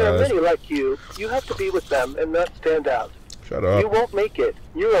slices, guys. There are many like you. You have to be with them and not stand out. Shut up. You won't make it.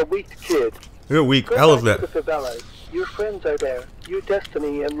 You're a weak kid. You're a weak Go elephant. back to the favelas. Your friends are there. Your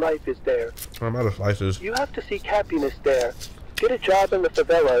destiny and life is there. I'm out of slices. You have to seek happiness there. Get a job in the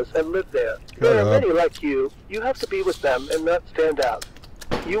favelas and live there. There are many like you. You have to be with them and not stand out.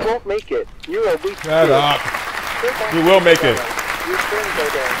 You won't make it. You're a weak kid. Shut up. You will make it. Your friends are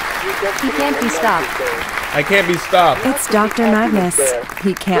there. Your destiny He can't be and life stopped. is there. I can't be stopped. It's Dr. Madness.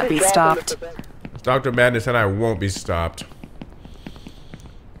 He can't be stopped. It's Dr. Madness and I won't be stopped.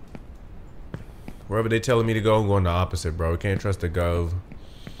 Wherever they're telling me to go, I'm going the opposite, bro. We can't trust the gov.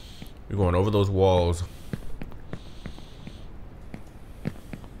 We're going over those walls.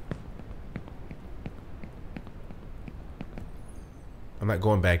 I'm not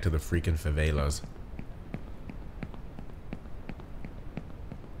going back to the freaking favelas.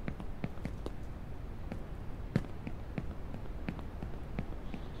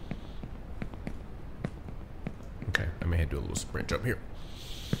 Okay, I may have to do a little sprint jump here.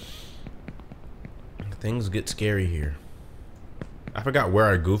 Things get scary here. I forgot where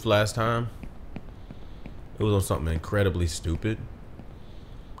I goofed last time. It was on something incredibly stupid.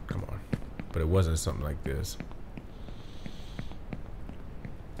 Come on. But it wasn't something like this.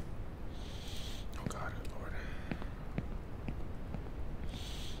 Oh God, Lord.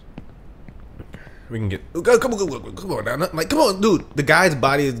 We can get. Oh, come on now. Like, come on, dude. The guy's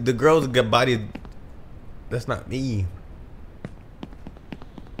body is. The girl's body. That's not me.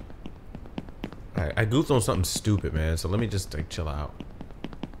 I goofed on something stupid, man. So let me just like chill out.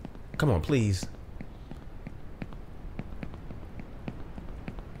 Come on, please.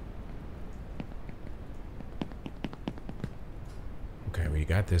 Okay, we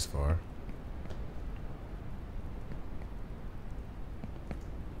got this far.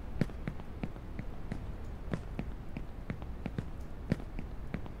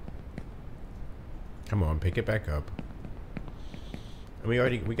 Come on, pick it back up. And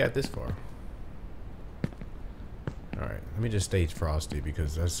we got this far. Alright, let me just stage Frosty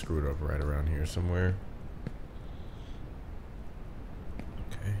because that's screwed up right around here somewhere.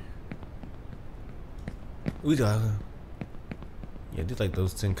 Okay. Ooh, yeah, do like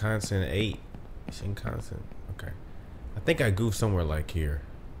those Shinkansen 8. Shinkansen. Okay. I think I goofed somewhere like here.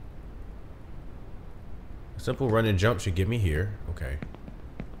 A simple run and jump should get me here. Okay.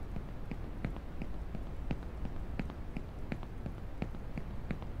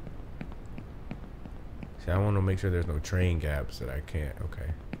 See, I want to make sure there's no train gaps that I can't.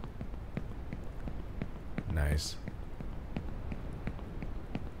 Okay. Nice.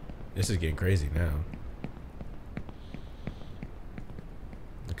 This is getting crazy now.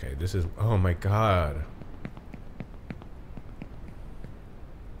 Okay, this is... Oh my God.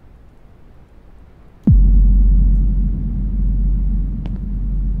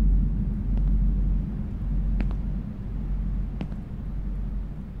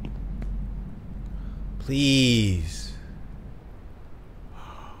 Please.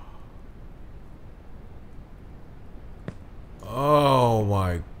 Oh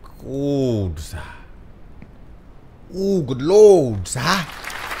my God. Oh, good Lord.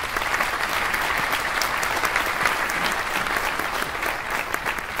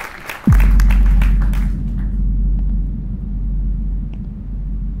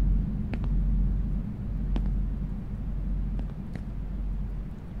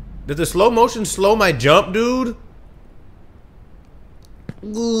 Did the slow motion slow my jump, dude?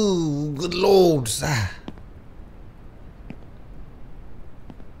 Ooh, good Lord.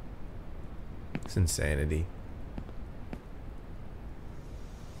 It's insanity.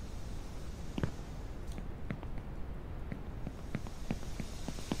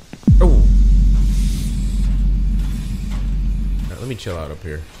 Oh. Right, let me chill out up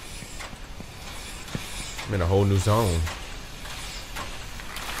here. I'm in a whole new zone.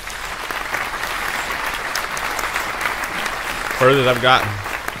 Furthest I've gotten.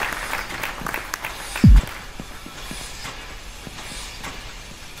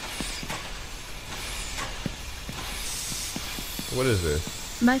 What is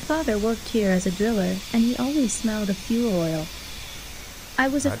this? My father worked here as a driller, and he always smelled of fuel oil. I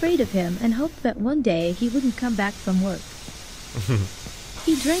was afraid of him and hoped that one day he wouldn't come back from work.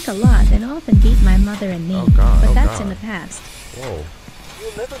 He drank a lot and often beat my mother and me, but that's in the past. Whoa.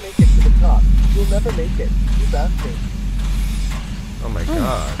 You'll never make it to the top. You'll never make it. You've asked me. Oh my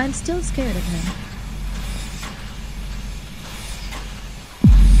God. I'm still scared of him.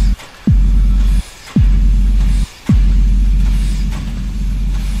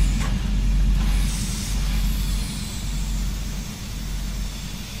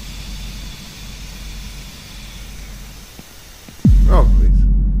 Oh, please.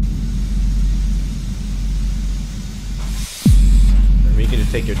 I mean, you can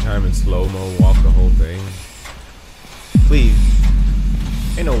just take your time in slow-mo, walk the whole thing. Please.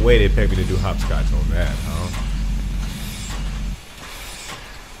 Ain't no way they pay me to do hopscotch on that, huh?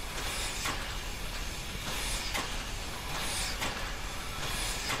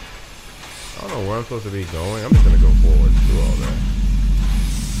 I don't know where I'm supposed to be going. I'm just gonna go forward through all that.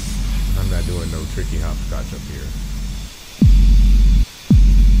 I'm not doing no tricky hopscotch up here.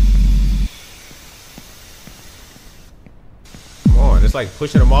 Come on, it's like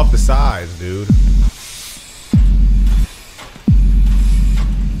pushing them off the sides, dude.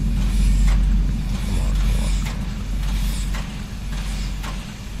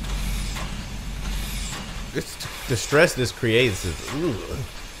 The stress this creates is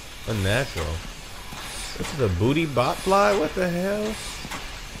unnatural. This is a booty bot fly? What the hell?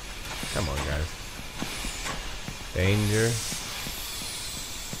 Come on, guys. Danger.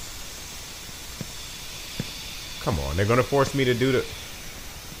 Come on, they're gonna force me to do the...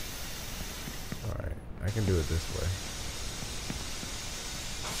 Alright, I can do it this way.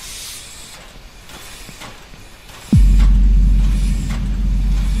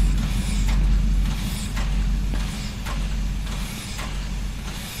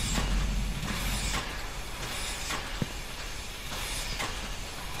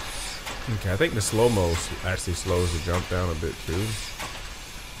 Okay, I think the slow-mo actually slows the jump down a bit too.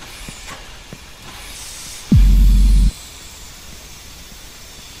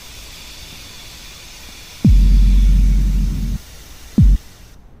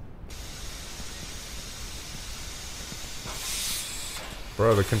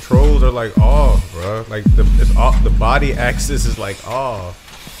 Bro, the controls are like off, bro. Like it's off. The body axis is like off.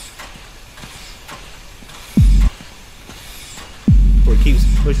 It keeps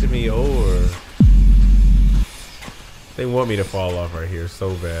pushing me over. They want me to fall off right here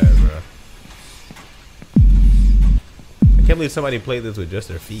so bad, bro. I can't believe somebody played this with just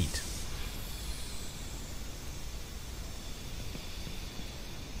their feet.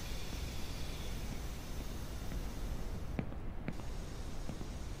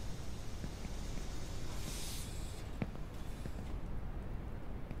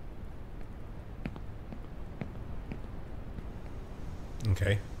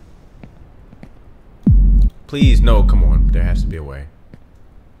 Okay. Please, no, come on. There has to be a way.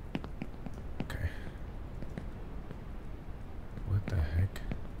 Okay. What the heck?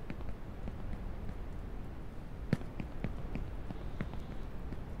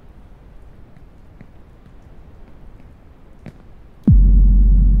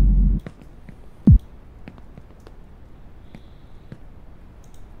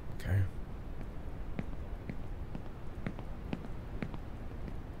 Okay.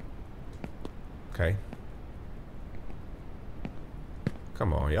 Okay.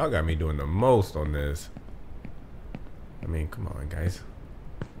 Come on, y'all got me doing the most on this. I mean, come on, guys.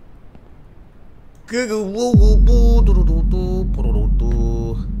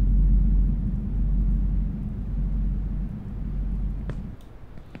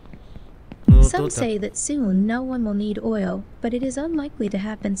 Some say that soon no one will need oil, but it is unlikely to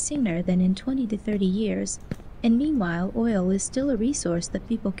happen sooner than in 20 to 30 years. And meanwhile, oil is still a resource that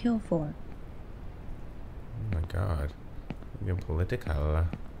people kill for. Oh my God. You're political.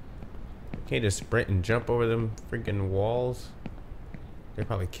 You can't just sprint and jump over them freaking walls. They'll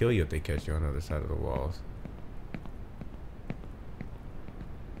probably kill you if they catch you on the other side of the walls.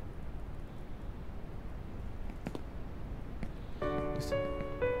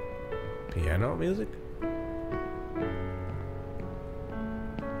 Piano music?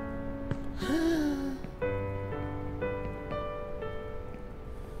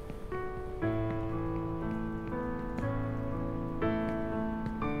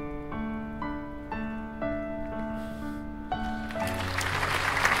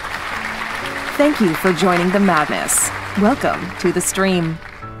 Thank you for joining the madness. Welcome to the stream.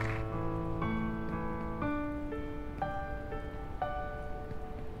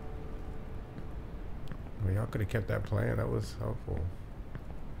 mean, y'all could have kept that playing. That was helpful.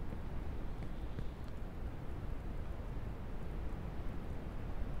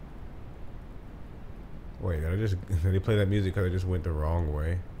 Wait, did they play that music because I just went the wrong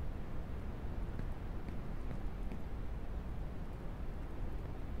way?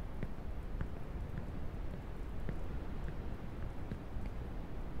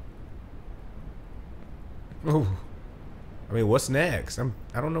 Ooh. I mean, what's next?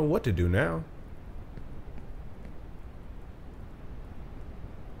 I don't know what to do now.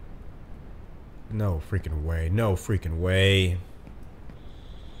 No freaking way. No freaking way.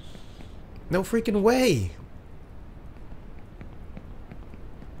 No freaking way.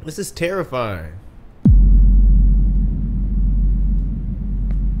 This is terrifying.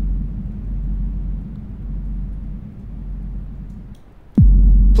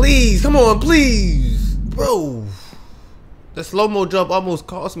 Please, come on, please. Bro. The slow-mo jump almost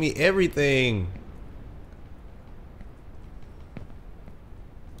cost me everything.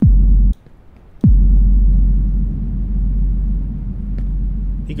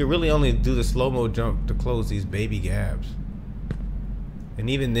 He could really only do the slow-mo jump to close these baby gaps. And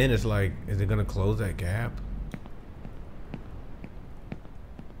even then it's like, is it gonna close that gap?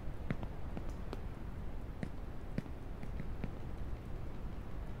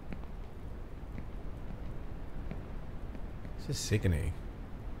 This is sickening.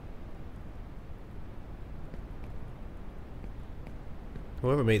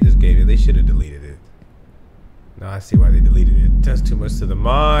 Whoever made this game, they should have deleted it. No, I see why they deleted it. That's too much to the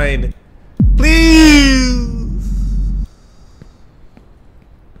mind. Please!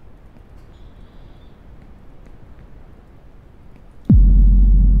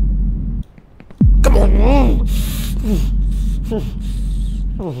 Come on!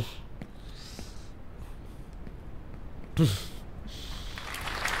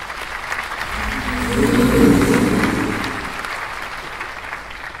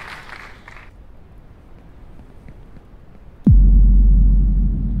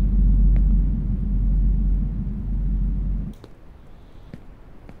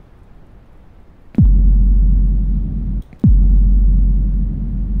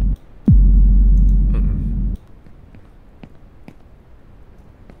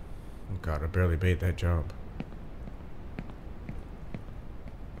 God, I barely made that jump.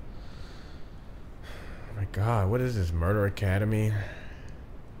 Oh my God, what is this, Murder Academy?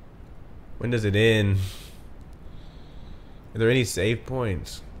 When does it end? Are there any save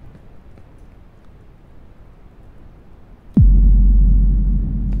points?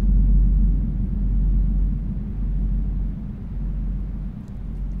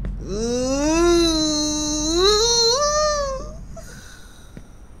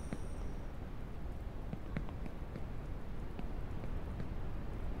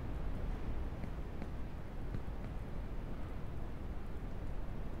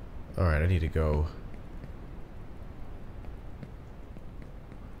 Alright, I need to go.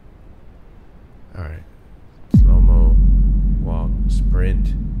 Alright. Slow-mo, walk,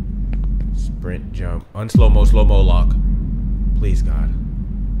 sprint, sprint, jump. Unslow-mo, slow-mo, lock. Please, God.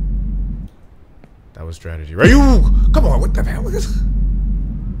 That was strategy. Right? Come on, what the hell is this?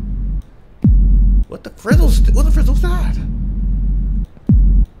 What the frizzle what the frizzle's that?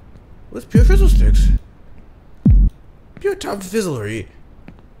 What's pure frizzle sticks? Pure tomfoolery.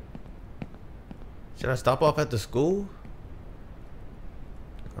 Should I stop off at the school?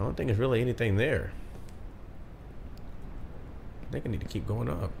 I don't think there's really anything there. I think I need to keep going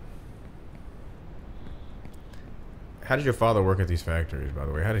up. How did your father work at these factories, by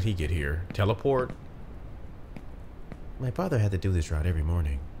the way? How did he get here? Teleport? My father had to do this route every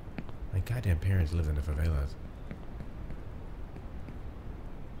morning. My goddamn parents lived in the favelas.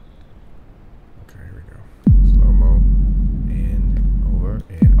 Okay, here we go. Slow-mo. And over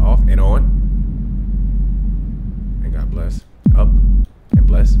and off and on. And God bless. Up and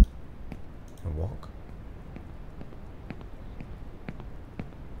bless. And walk.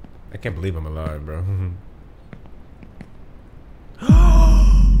 I can't believe I'm alive, bro.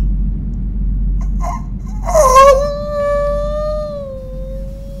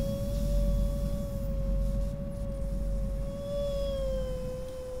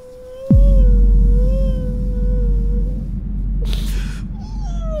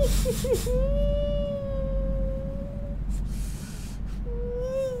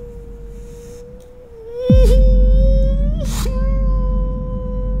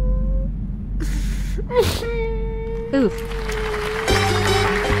 Oof.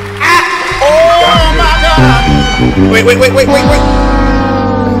 Oh my God! Wait.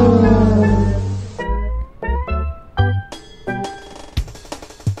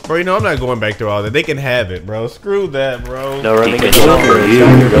 Bro, you know I'm not going back through all that. They can have it, bro. Screw that, bro. No running in the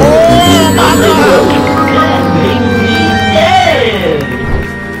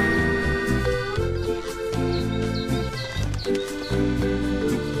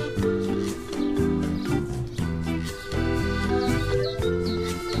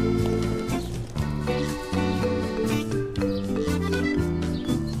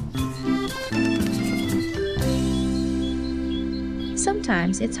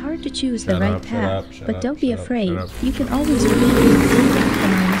Sometimes it's hard to choose the right path, but don't be shut afraid. up. You can always repeat and improve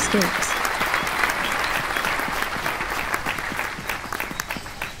from your mistakes.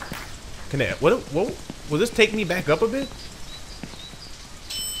 Can I, what? Will this take me back up a bit?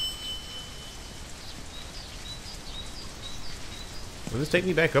 Will this take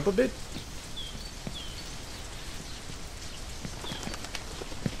me back up a bit?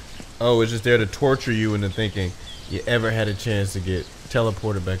 Oh, it's just there to torture you into thinking you ever had a chance to get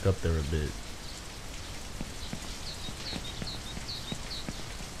teleported back up there a bit.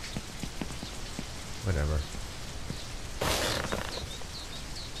 Whatever.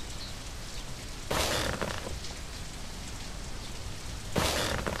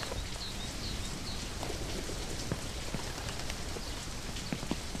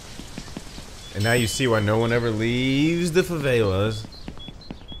 And now you see why no one ever leaves the favelas.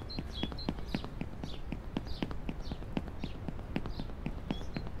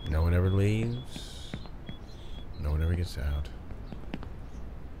 No one ever leaves. No one ever gets out.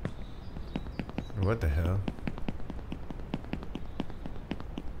 What the hell?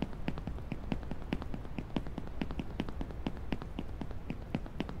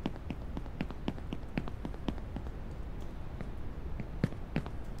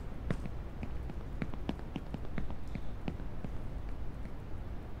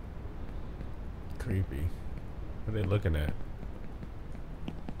 Creepy. What are they looking at?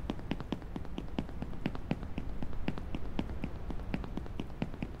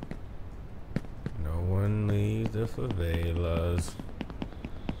 No one leaves the favelas.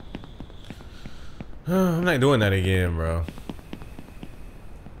 I'm not doing that again, bro.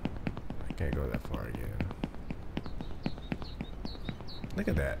 I can't go that far again. Look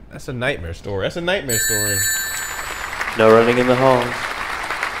at that. That's a nightmare story. That's a nightmare story. No running in the halls.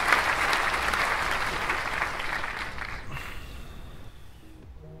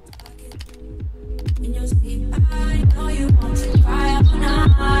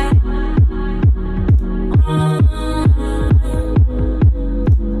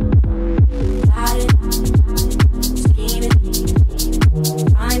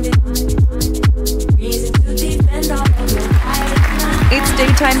 It's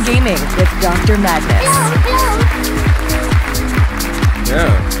daytime gaming with Drmadness.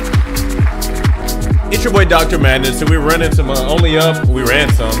 Yeah. It's your boy Drmadness, and we're running some only up. We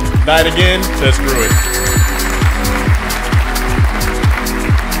ran some. Died again. So screw it.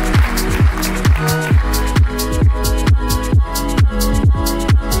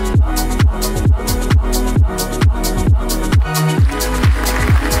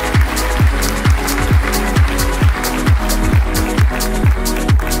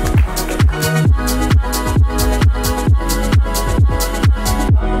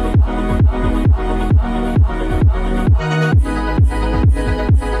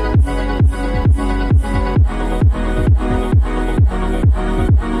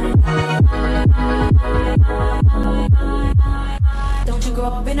 Don't you grow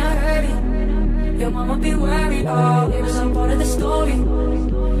up in a hurry. Your mama be worried. Oh, it was all part of the story.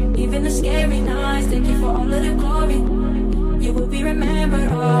 Even the scary nights, thank you for all of the glory. You will be remembered.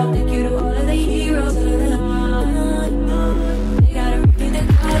 Oh, thank you to all of the heroes. They gotta repeat the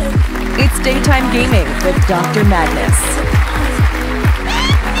color. It's daytime gaming with Drmadness.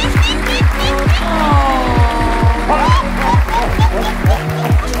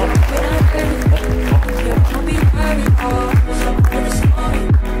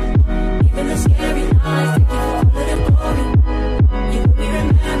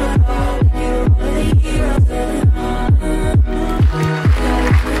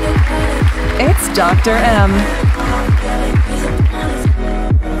 It's Dr. M.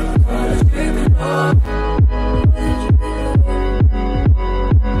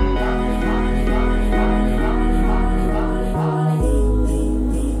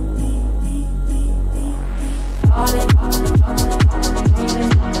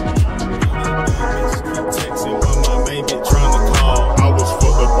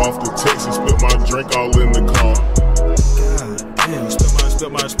 Drink all in the car. God damn, spill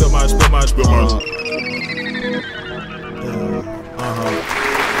my.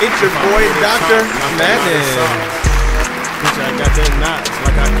 It's your boy Drmadness. Bitch, I got that knots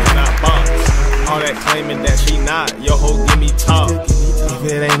like I All that claiming that she not, yo ho give me talk. If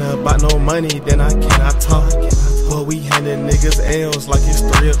it ain't about no money, then I cannot talk. But we handin' niggas L's like it's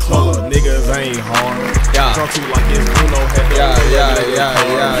 3 o'clock. Niggas ain't hard. Yeah. Talk to like it's Bruno had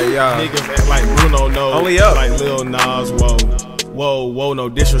Yeah. Niggas act like Bruno knows. Only up. Like Lil Nas, whoa. Whoa, no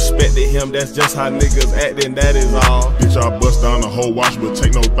disrespect to him. That's just how niggas actin', that is all. Bitch, I bust down the whole watch, but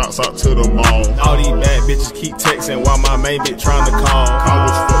take no thoughts out to the mall. All these bad bitches keep texting while my main bitch trying to call. I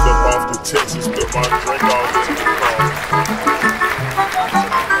was fucked up off the Texas, spit my drink off in the car.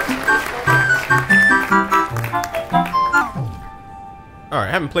 Alright,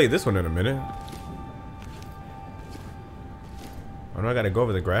 I haven't played this one in a minute. I know I gotta go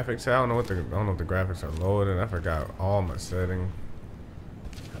over the graphics. I don't know if the graphics are loaded. I forgot all my settings.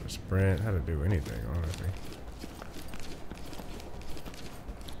 How to sprint, how to do anything, honestly.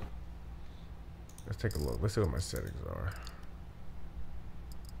 Let's take a look. Let's see what my settings are.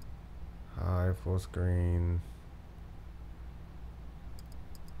 High, full screen.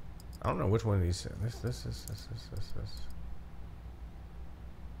 I don't know which one of these. This.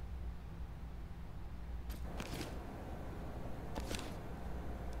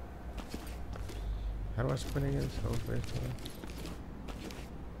 How do I sprint again? So faithfully.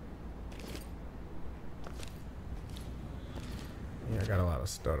 Yeah, I got a lot of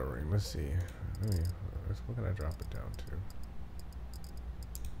stuttering. Let's see. What can I drop it down to?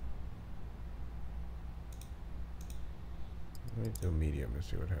 Let me do medium and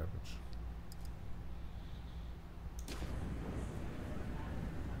see what happens.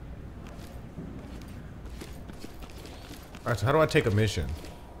 Alright, so how do I take a mission?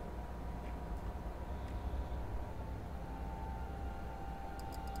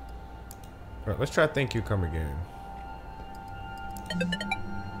 Alright, let's try Thank You, Come Again.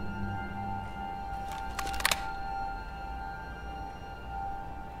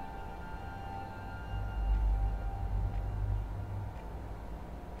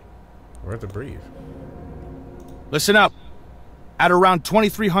 Where's the brief? Listen up. At around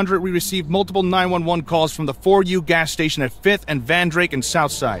 2300, we received multiple 911 calls from the 4U gas station at 5th and Van Drake and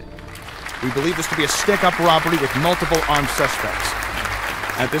Southside. We believe this to be a stick-up robbery with multiple armed suspects.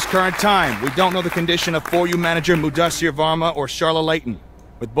 At this current time, we don't know the condition of 4U manager Mudassir Varma or Charla Layton,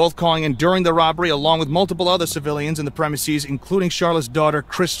 with both calling in during the robbery along with multiple other civilians in the premises, including Charla's daughter,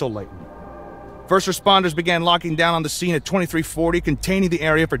 Crystal Layton. First responders began locking down on the scene at 2340, containing the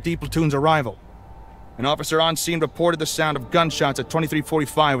area for D Platoon's arrival. An officer on scene reported the sound of gunshots at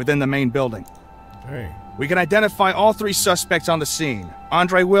 2345 within the main building. Hey. We can identify all 3 suspects on the scene: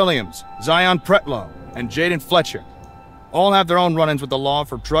 Andre Williams, Zion Pretlow, and Jaden Fletcher. All have their own run-ins with the law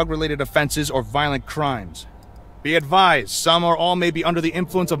for drug-related offenses or violent crimes. Be advised, some or all may be under the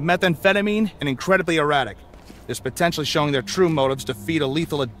influence of methamphetamine and incredibly erratic. This potentially showing their true motives to feed a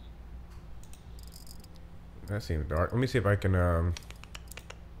lethal That seems dark. Let me see if I can drop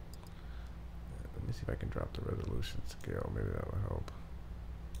the resolution scale. Maybe that will help.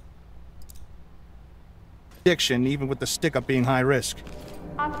 addiction, even with the stick-up being high risk.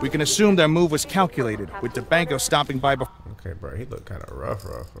 We can assume their move was calculated, with DeBanco stopping by before. Okay, bro, he looked kind of rough.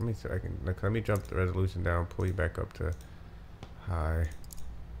 Let me see. Let me jump the resolution down, pull you back up to high.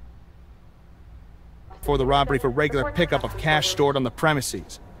 For the robbery for regular pickup of cash stored on the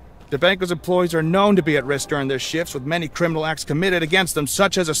premises. DeBanco's employees are known to be at risk during their shifts, with many criminal acts committed against them,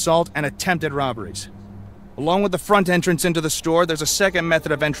 such as assault and attempted robberies. Along with the front entrance into the store, there's a second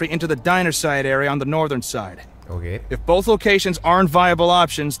method of entry into the diner side area on the northern side. Okay. If both locations aren't viable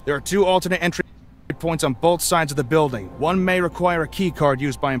options, there are 2 alternate entry points on both sides of the building. One may require a key card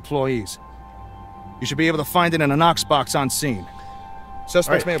used by employees. You should be able to find it in a Knox box on scene.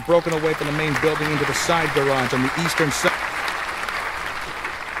 Suspects may have broken away from the main building into the side garage on the eastern side.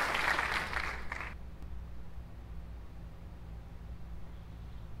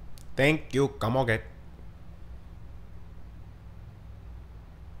 Thank you. Come on, get.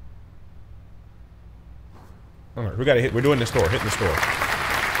 All right, we gotta hit. We're doing the store. Hitting the store.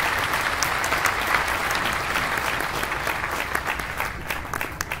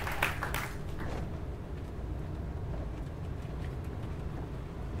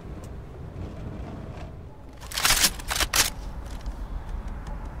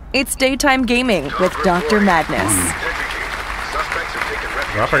 It's daytime gaming with Dr. Madness.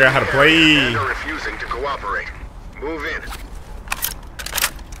 I forgot how to play. They're refusing to cooperate. Move in.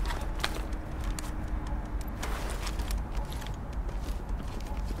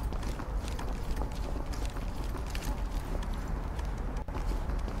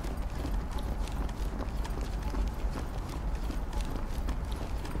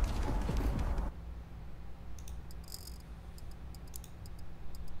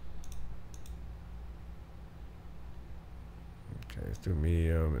 let's do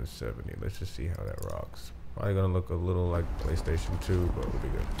medium and 70. Let's just see how that rocks. Probably gonna look a little like PlayStation 2, but we'll be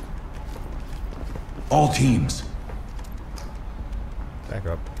good. All teams. Back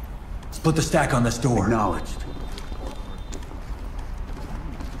up. Split the stack on this door. Acknowledged.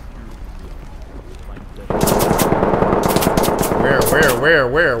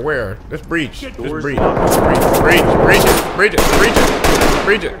 Where? Let's breach. Just breach. Breach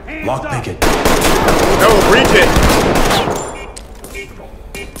it. Lock pick it. No, breach it.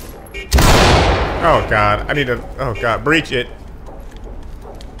 Oh God, I need to. Oh God, breach it.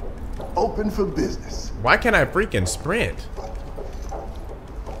 Open for business. Why can't I freaking sprint?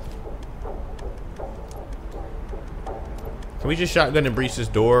 Can we just shotgun and breach this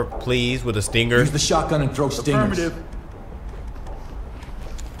door, please, with a stinger? Use the shotgun and throw stingers. Affirmative.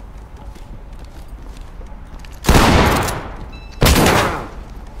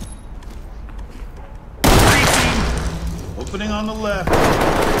 Opening on the left.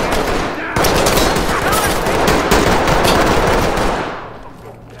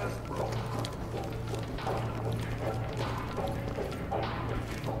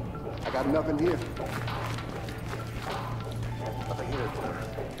 I got nothing here. Nothing here.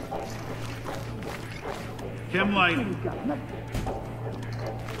 Chem light.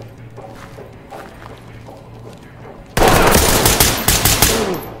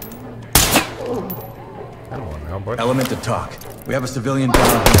 Come on now, bud. Element to talk. We have a civilian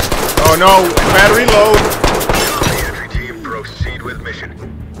down here. Oh no, battery load. Entry team, proceed with mission.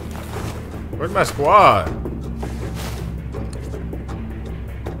 Where's my squad?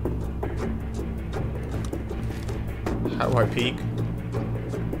 How do I peek?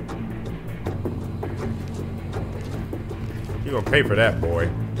 You gonna pay for that, boy.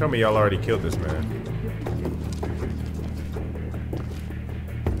 Tell me y'all already killed this man.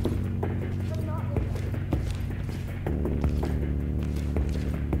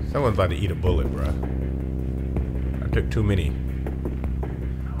 Someone's about to eat a bullet, bruh. I took too many.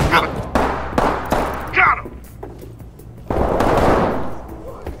 Got him!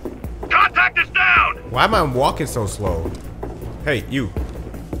 Contact is down! Why am I walking so slow? Hey, you.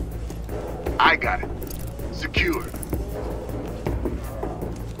 I got it. Secure.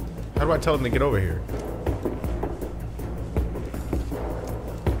 How do I tell them to get over here?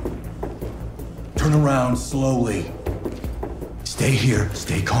 Turn around slowly. Stay here.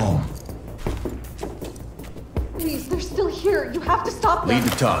 Stay calm. Please, they're still here. You have to stop them. Lead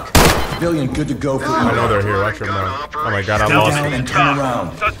the talk. Civilian good to go for I know they're here. Watch your mouth. Oh my God, I lost down it. and turn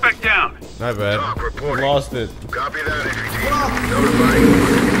around. Suspect down. Not bad. I lost it. Copy that, entry team. Notifying.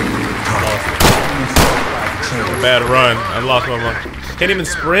 Bad run. I lost my mind. Can't even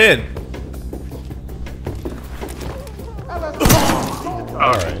sprint.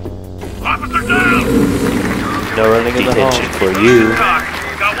 Alright. Officer down! No running in the home for you.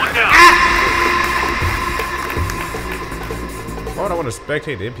 Got one down. Why would I want to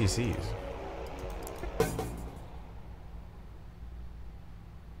spectate the NPCs?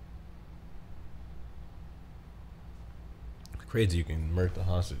 Crazy you can murk the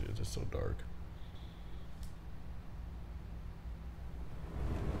hostages. It's so dark.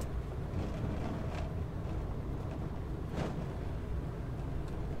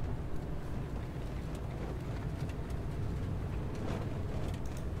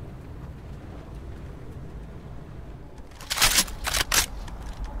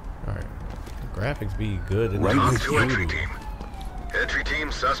 Graphics be good in Talk to entry team. Entry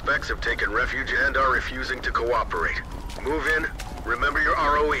team, suspects have taken refuge and are refusing to cooperate. Move in, remember your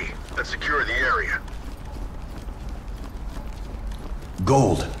ROE, and secure the area.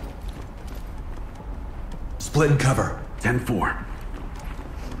 Gold. Split and cover. 10-4.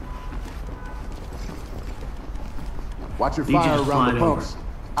 Watch your fire around the pumps.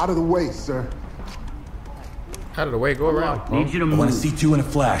 Out of the way, sir. Out of the way, go around. I want to see two in a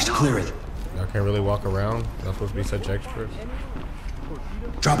flash. Clear it. Y'all can't really walk around. Y'all supposed to be such extras.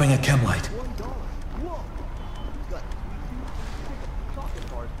 Dropping a chem light.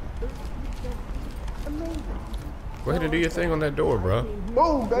 Go ahead and do your thing on that door, bro.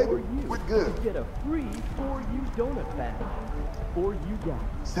 Boom, baby. We're good. Get a free 4U donut bag. 4U guys.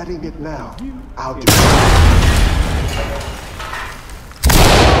 Setting it now. I'll do it.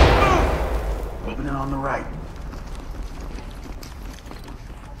 Opening on the right.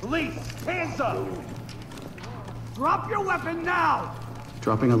 Police, hands up! Drop your weapon now!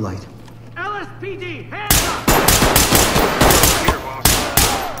 Dropping a light. LSPD, hands up!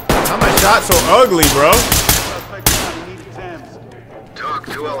 How my shot so ugly, bro? Talk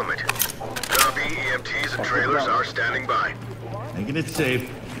to element. Copy, EMTs and trailers are standing by. Making it safe.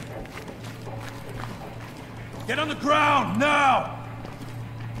 Get on the ground, now!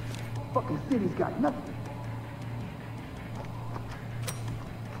 Fucking city's got nothing.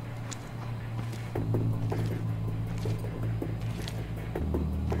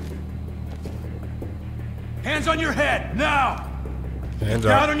 Hands on your head, now! Hands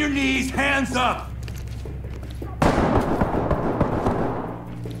Down up. on your knees, hands up!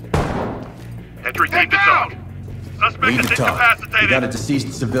 Entry team to talk. Suspect Lead is to talk. incapacitated. We got a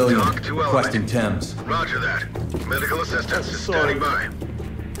deceased civilian requesting Thames. Roger that. Medical assistance is standing by.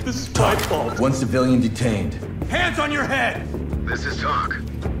 This is Talk. One civilian detained. Hands on your head! This is talk.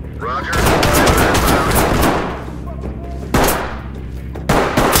 Roger.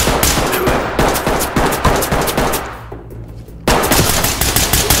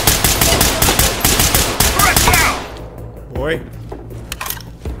 Boy.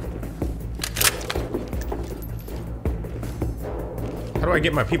 How do I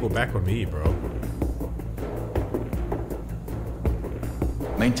get my people back with me, bro?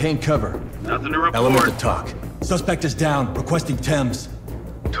 Maintain cover. Nothing to report. Element to talk. Suspect is down. Requesting Thames.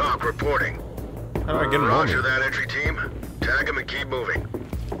 Talk reporting. How do I get him on Roger me? that, entry team. Tag him and keep moving.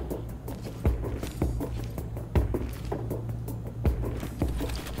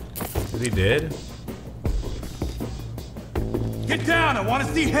 Is he dead? Get down, I want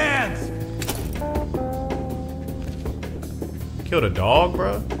to see hands! Killed a dog,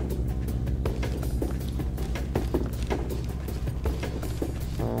 bro?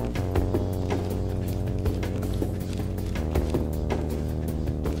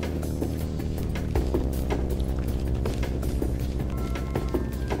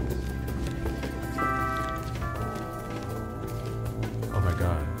 Oh my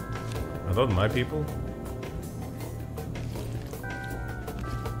god. Are those my people?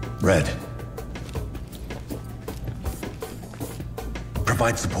 Red.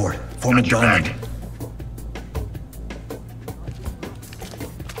 Provide support. Form a diamond.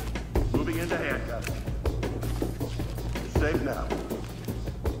 Moving into handcuffs. Safe now.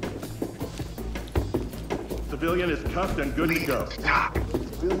 Civilian is cuffed and good to go.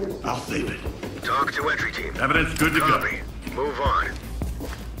 I'll save it. Talk to entry team. Evidence good to Copy. Move on.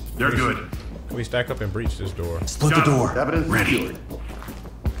 They're good. Can we stack up and breach this door? Split the door. Evidence Ready. secured.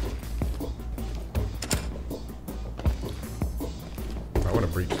 I want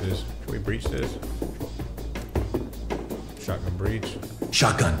to breach this. Can we breach this? Shotgun breach.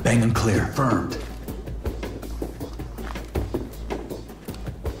 Shotgun. Bang and clear. Confirmed.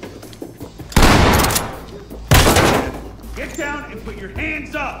 Get down and put your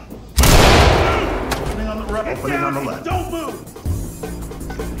hands up! Opening on the right, opening on the left. Don't move!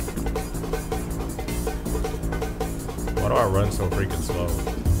 Why do I run so freaking slow?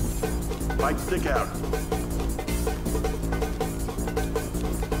 Light stick out.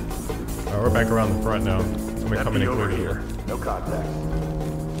 Alright, we're back around the front now. I'm gonna come in and clear the door. No contact.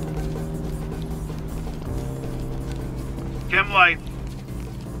 Chem light.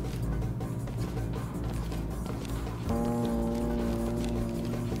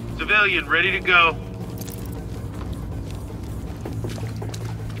 Civilian ready to go.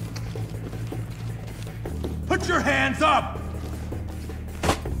 Put your hands up!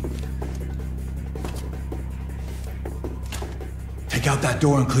 Take out that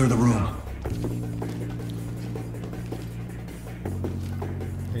door and clear the room.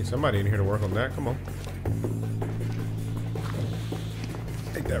 Need somebody in here to work on that. Come on.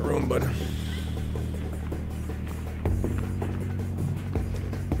 Take that room, bud.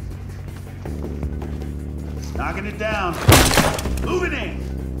 Knocking it down. Moving in!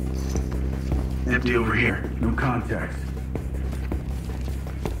 Empty over here. No contact.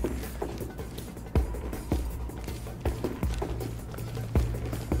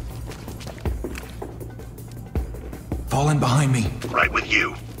 Fall in behind me. Right with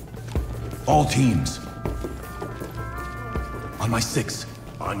you. All teams. On my 6.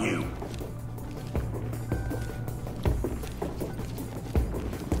 On you.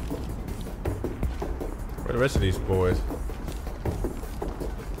 Where are the rest of these boys?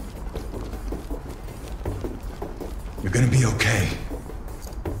 You're gonna be okay.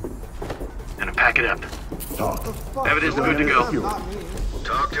 Gonna pack it up. Talk. Evidence good to go.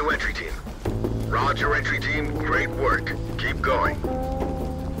 Talk to entry team. Roger, entry team. Great work. Keep going.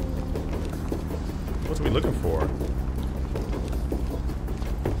 What's we looking for?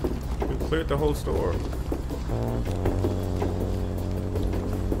 We cleared the whole store.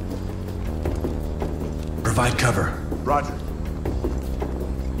 Provide cover. Roger.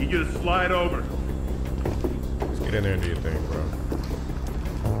 Need you to slide over. Let's get in there and do your thing, bro.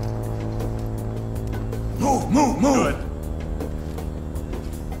 Move, move, move! Good.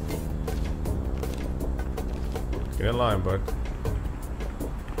 Get in line, bud.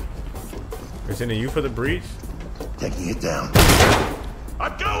 They're sending you for the breach? Taking it down.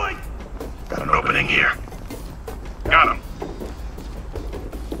 I'm going! Got an opening here. Got him.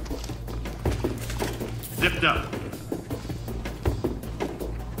 Zipped up.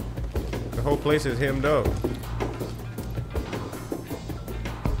 The whole place is hemmed up.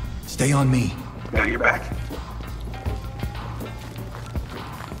 Stay on me. Got your back.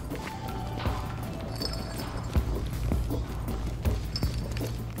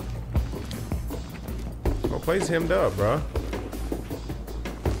 The whole place hemmed up, bro.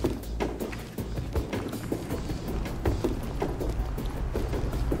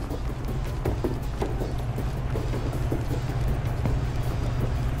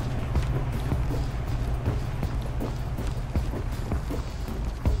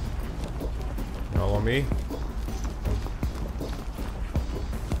 Me.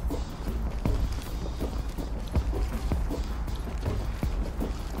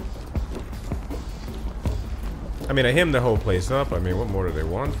 I mean, I hemmed the whole place up. I mean, what more do they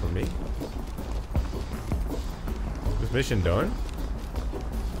want from me? This mission done?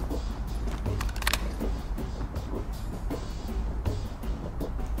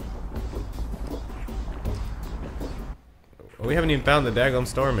 We haven't even found the daggone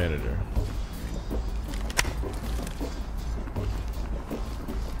store manager.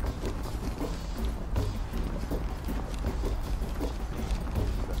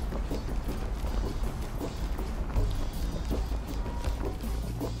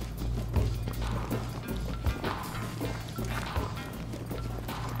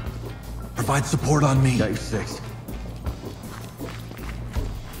 Provide support on me. Got your 6.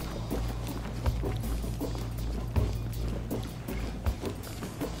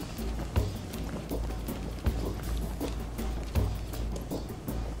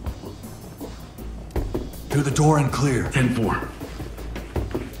 Through the door and clear. 10-4.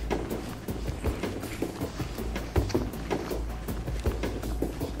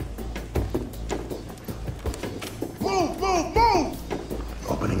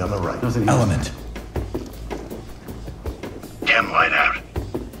 Opening on the right. Element. Cam light out.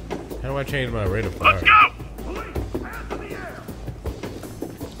 How do I change my rate of fire? Let's go! Police, hands in the air!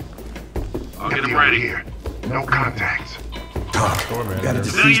 I'll get him ready. Here. No contacts. Talk. Got a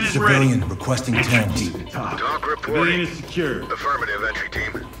deceased civilian requesting Thames. Talk reporting. Civilian is secure. Affirmative, entry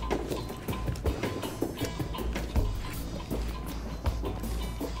team.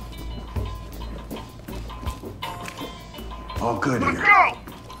 All good Let's here. go!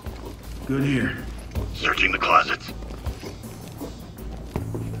 Good here. Searching the closets.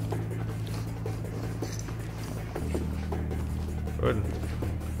 Good.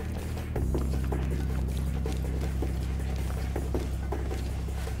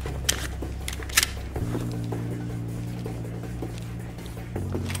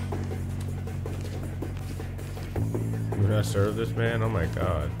 Did I serve this man? Oh my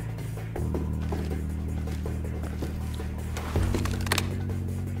god.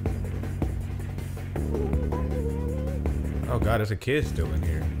 Oh god, there's a kid still in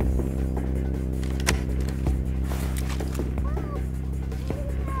here.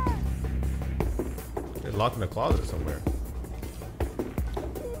 They're locked in the closet somewhere.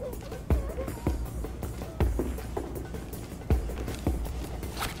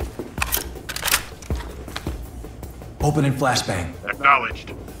 Open and flashbang.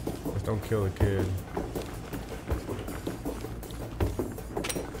 Acknowledged. Just don't kill the kid.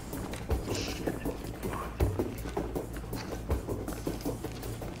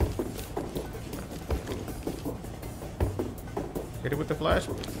 Hit it with the flash.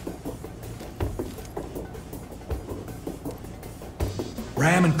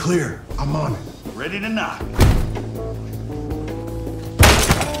 Ram and clear. I'm on it. Ready to knock.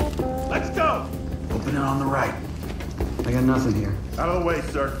 Let's go! Open it on the right. I got nothing here. Out of the way,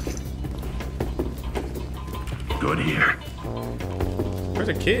 sir. Good here. Where's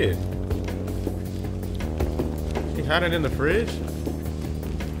the kid? He hiding in the fridge?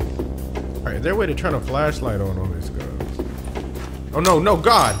 Alright, is there a way to turn a flashlight on this guy? Oh no, no,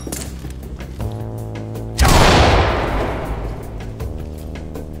 God!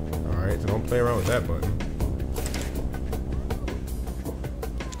 Alright, so don't play around with that button.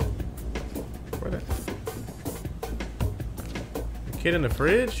 Where the kid in the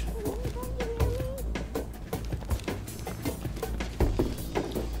fridge?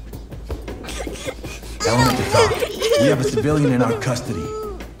 Element to talk. We have a civilian in our custody.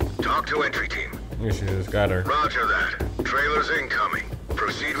 Talk to entry team. Yeah, she just got her. Roger that. Trailers incoming.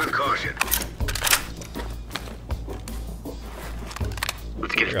 Proceed with caution.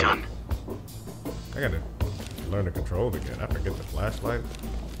 Let's get it done. I gotta learn to control again. I forget the flashlight.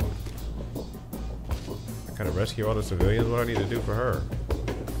 Gotta rescue all the civilians? What do I need to do for her?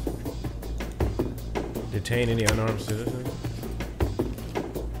 Detain any unarmed citizens?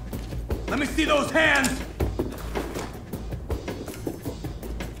 Let me see those hands!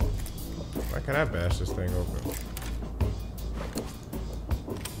 Why can't I bash this thing open?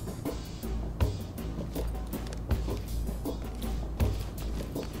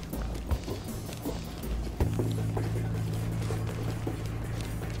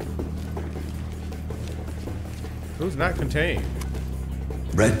 Who's not contained?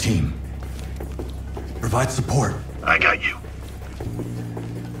 Red team. Provide support. I got you.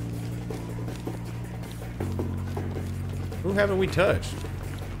 Who haven't we touched?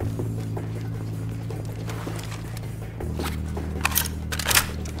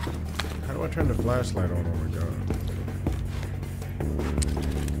 How do I turn the flashlight on? Oh my god.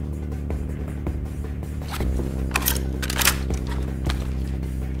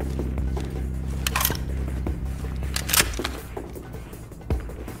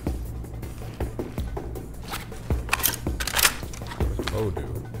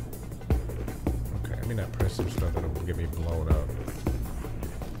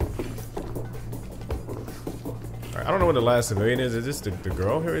 I don't know what the last civilian is. Is this the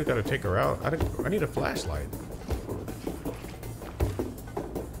girl here? You gotta take her out. I need a flashlight.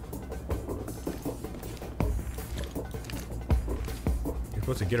 You're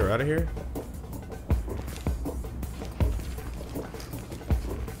supposed to get her out of here?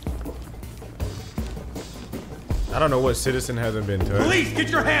 I don't know what citizen hasn't been touched. Police, get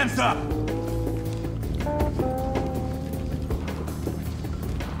your hands up!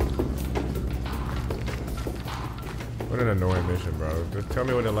 What an annoying mission, bro. Just tell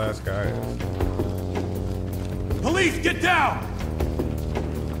me when the last guy is. Police, get down!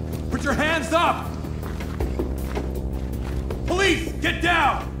 Put your hands up! Police, get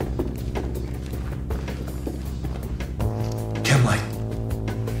down! Chem light.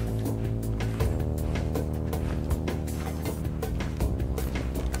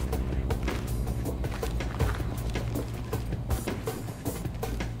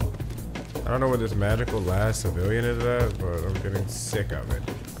 I don't know where this magical last civilian is at, but I'm getting sick of it.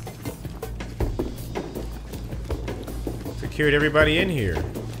 Secured everybody in here.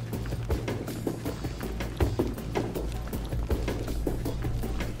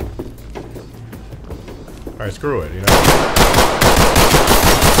 Alright, screw it, you know.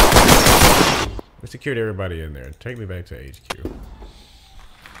 We secured everybody in there. Take me back to HQ.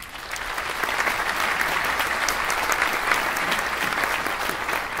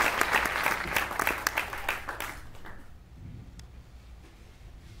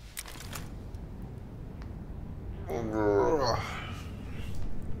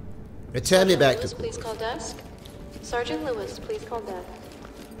 Return me back Lewis, to... please call desk. Sergeant Lewis, please call desk.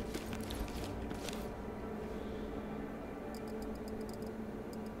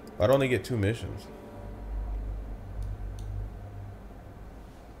 I'd only get 2 missions.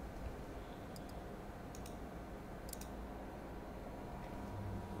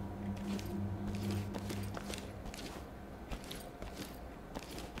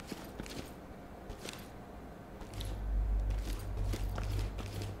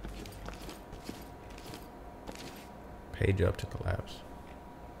 Page up to collapse.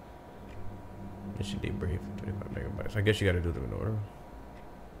 Mission debrief. 25 megabytes. I guess you got to do them in order.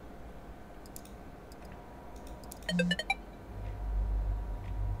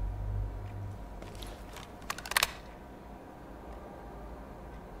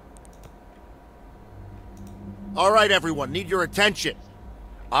 All right, everyone, need your attention.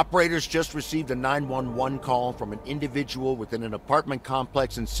 Operators just received a 911 call from an individual within an apartment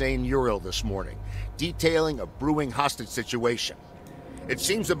complex in St. Uriel this morning, detailing a brewing hostage situation. It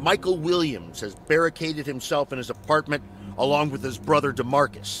seems that Michael Williams has barricaded himself in his apartment along with his brother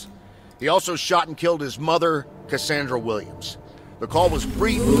DeMarcus. He also shot and killed his mother, Cassandra Williams. The call was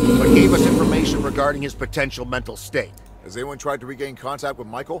brief, but gave us information regarding his potential mental state. Has anyone tried to regain contact with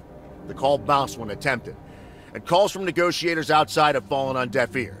Michael? The call bounced when attempted, and calls from negotiators outside have fallen on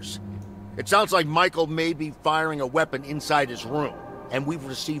deaf ears. It sounds like Michael may be firing a weapon inside his room, and we've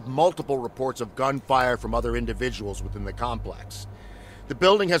received multiple reports of gunfire from other individuals within the complex. The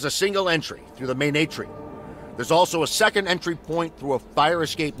building has a single entry through the main atrium. There's also a second entry point through a fire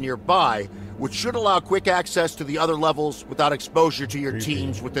escape nearby, which should allow quick access to the other levels without exposure to your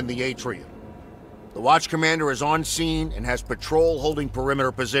teams within the atrium. The watch commander is on scene and has patrol holding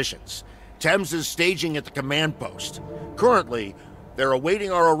perimeter positions. Thames is staging at the command post. Currently, they're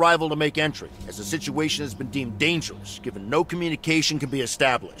awaiting our arrival to make entry, as the situation has been deemed dangerous, given no communication can be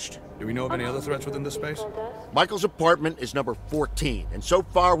established. Do we know of any other threats within this space? Michael's apartment is number 14, and so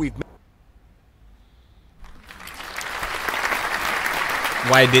far we've...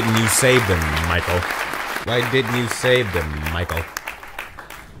 Why didn't you save them, Michael? Why didn't you save them, Michael?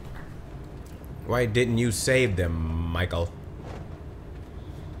 Why didn't you save them, Michael?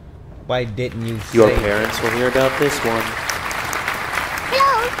 Why didn't you save them? Your parents will hear about this one.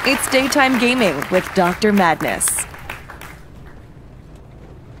 It's daytime gaming with Drmadness.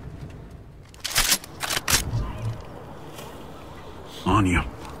 On you.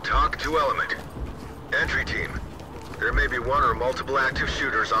 Talk to Element. Entry team. There may be one or multiple active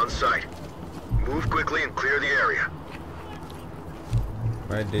shooters on site. Move quickly and clear the area.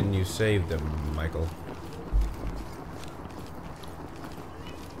 Why didn't you save them, Michael?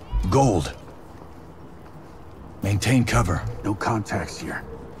 Gold. Maintain cover. No contacts here.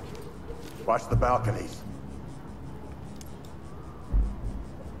 Watch the balconies.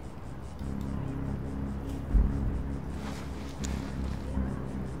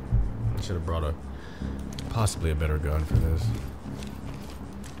 I should have brought possibly a better gun for this.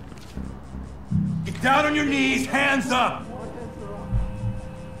 Get down on your knees, hands up!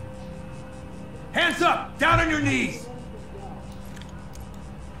 Hands up! Down on your knees!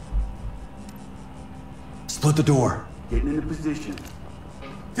 Split the door. Getting into position.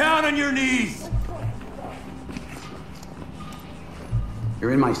 Down on your knees!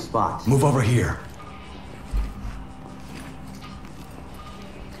 You're in my spot. Move over here.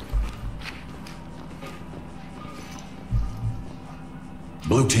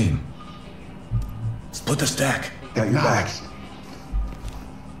 Blue team. Split the stack. Got your back.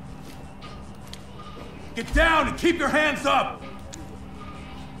 Get down and keep your hands up!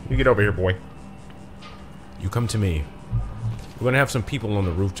 You get over here, boy. You come to me. We're gonna have some people on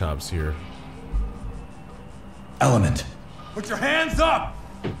the rooftops here. Element. Put your hands up!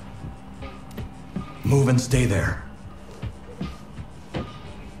 Move and stay there.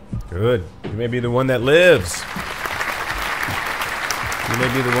 Good. You may be the one that lives. You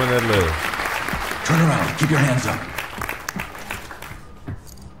may be the one that lives. Turn around. Keep your hands up.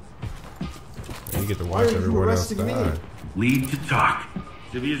 You get to watch everyone outside. Lead to talk.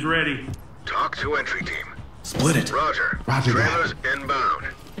 Civvy is ready. Talk to entry team. Split it. Roger. Roger that. Trailers inbound.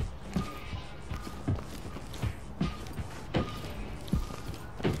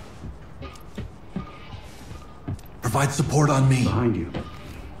 Provide support on me. Behind you.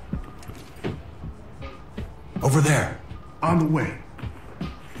 Over there. On the way.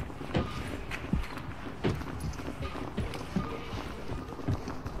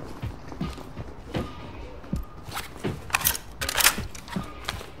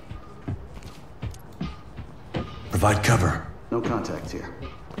 Provide cover. No contact here.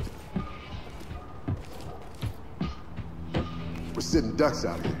 We're sitting ducks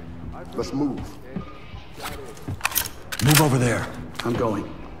out here. Let's move. Move over there. I'm going.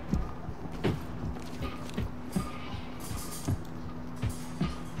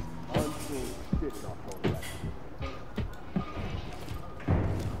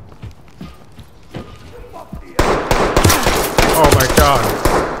 Oh my god.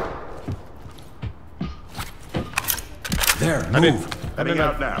 There, move. I didn't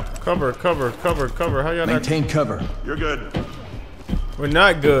out now. Cover. How y'all not? Maintain cover. You're good. We're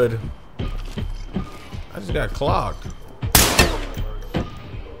not good. I just got clocked.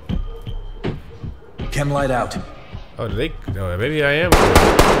 Chem light out. Oh, did they? Oh, maybe I am good.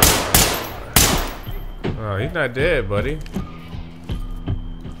 Oh, he's not dead, buddy.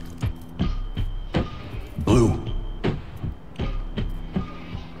 Blue.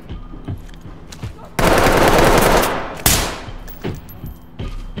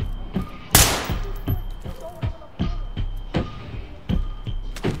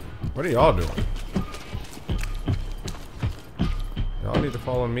 What are y'all doing? Y'all need to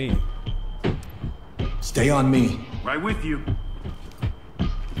follow me. Stay on me. Right with you.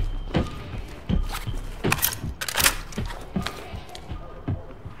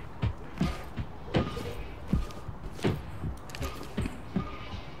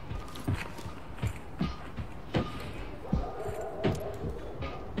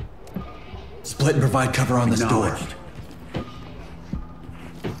 Split and provide cover on this door.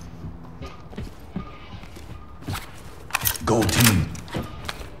 Gold team.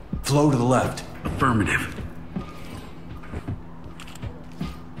 Flow to the left. Affirmative.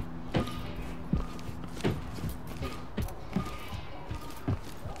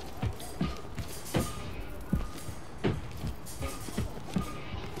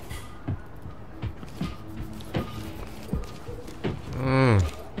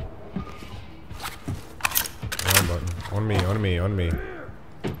 On me.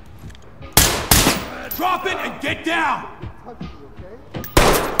 Drop it and get down!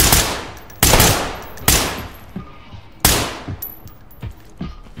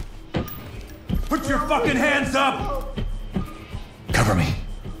 your fucking hands up! Cover me.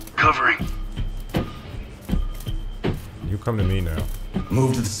 Covering. You come to me now.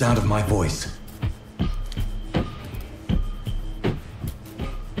 Move to the sound of my voice.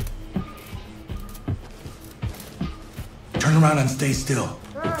 Turn around and stay still.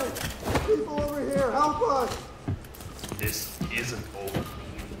 Hey! People over here, help us! This isn't over.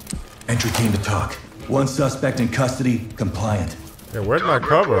 Entry team to talk. One suspect in custody, compliant. Yeah, where's my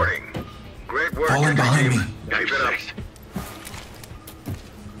cover? Great work, Fall in behind me. Keep it up.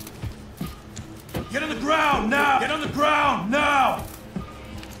 Get on the ground now! Get on the ground now!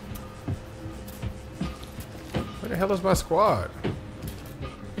 Where the hell is my squad?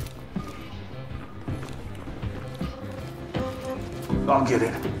 I'll get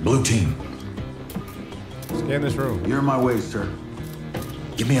it. Blue team. Scan this room. You're in my way, sir.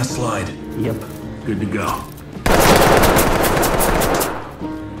 Give me a slide. Yep. Good to go.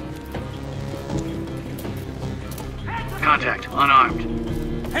 Contact,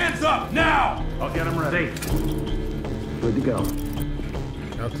 unarmed. Hands up now! I'll get him ready. Good to go.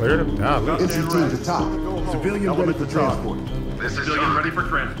 Y'all cleared him? Golly. Entry team to top. Civilian ready for transport. This is Civilian Talk. ready for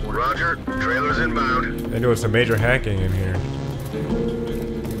transport. Roger, trailers inbound. They're doing some major hacking in here.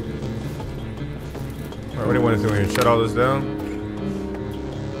 Alright, what do you want to do here? Shut all this down?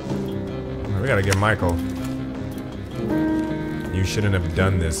 We gotta get Michael. You shouldn't have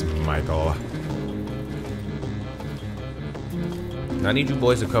done this, Michael. I need you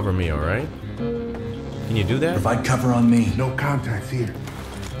boys to cover me, alright? Can you do that? Provide cover on me. No contacts here.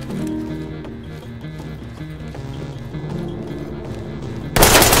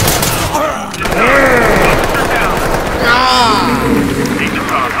 Need to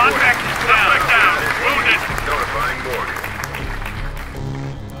talk. Contact down. Wounded. Notifying morgue.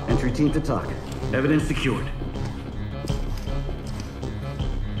 Entry team to talk. Evidence secured.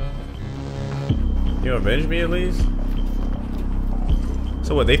 You avenge me at least?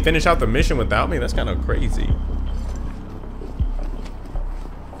 So what, they finish out the mission without me? That's kind of crazy.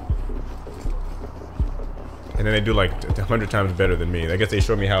 And then they do like 100 times better than me. I guess they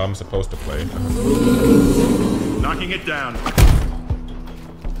showed me how I'm supposed to play. Knocking it down.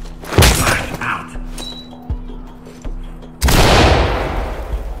 Out.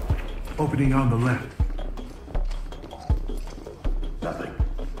 Opening on the left. Nothing.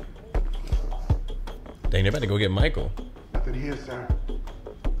 Dang, they're about to go get Michael. Nothing here, sir.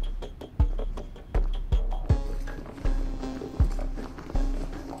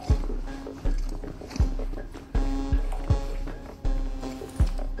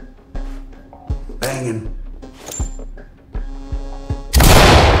 Banging.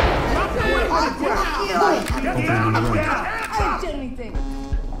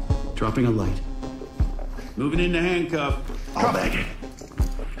 Dropping a light. Moving into handcuff. I'll bag it.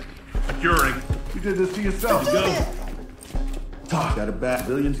 Securing. You did this to yourself. Go. Talk. Got it back.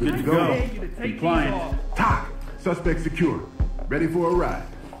 Civilians good to go. Compliant. Talk. Suspect secure. Ready for a ride.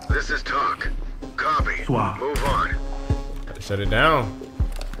 This is Talk. Copy. Swap. Move on. Gotta shut it down.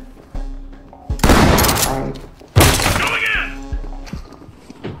 Going in!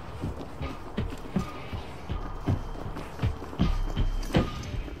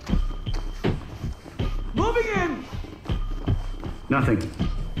 Moving in! Nothing.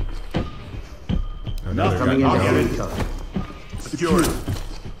 Another Coming guy. in. I'll get it. Handcuffed. Secured.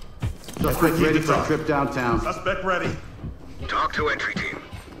 Suspect ready for a trip downtown. Suspect ready. Talk to entry team.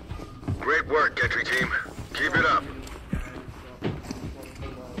 Great work, entry team. Keep it up.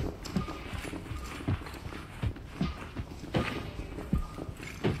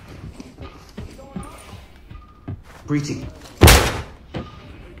 Breaching.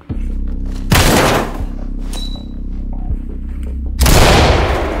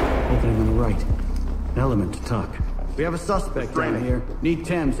 Opening on the right. Element to talk. We have a suspect down here. Need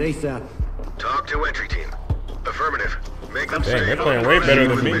Thames ASAP. Talk to entry team. Affirmative. Make them Dang, stay they're on playing way better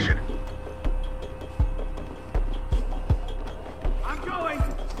than me. mission. I'm going!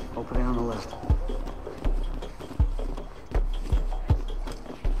 Opening on the left.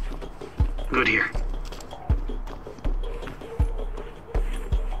 Good here.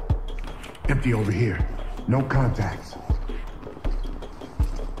 Empty over here. No contacts.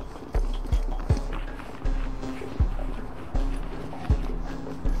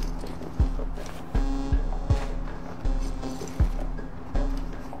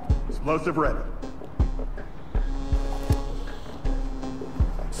 Explosive ready.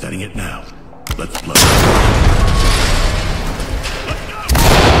 Setting it now. Let's blow.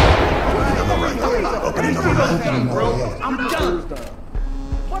 Opening on the right. Opening on the right. Bro, I'm done.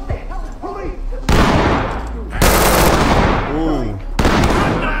 What the hell? Police! Ooh.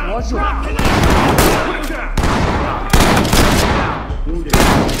 Watch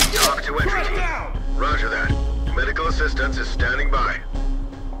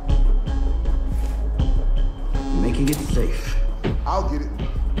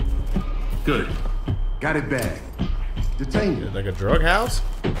Good. Got it back. Detained him. Like a drug house?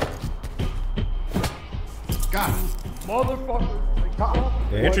 Got him.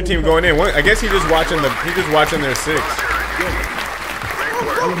 Motherfucker. The entry team going in. I guess he's just watching their six.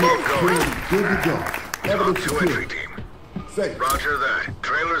 Good to go. Evidence to entry secured. team. Safe. Roger that.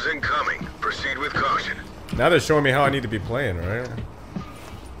 Trailers incoming. Proceed with caution. Now they're showing me how I need to be playing, right?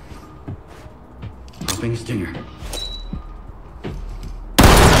 Opening stinger.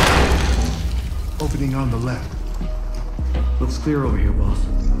 Opening on the left. Looks clear over here, boss.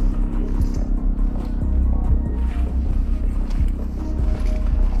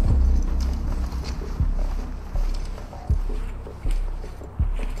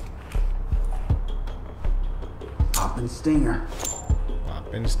 Poppin' stinger.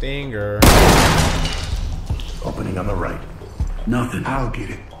 Poppin' stinger. Opening on the right. Nothing. I'll get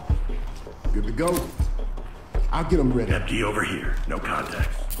it. Good to go. I'll get him ready. Empty over here. No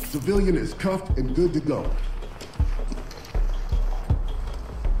contacts. Civilian is cuffed and good to go.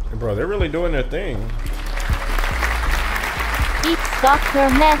 Hey, bro, they're really doing their thing. It's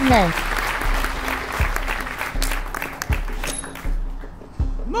Drmadness.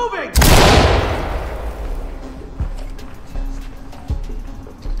 Moving!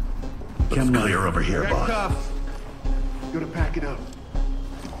 Looks clear over here, boss. Cuffs. Gonna pack it up.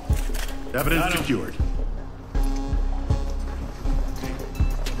 Evidence secured.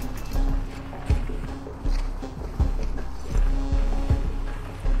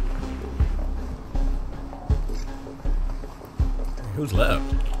 Who's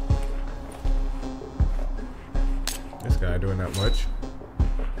left? This guy doing that much.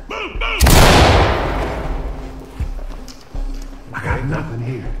 I got nothing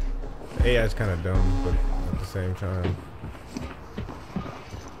here. The AI's kind of dumb, but at the same time.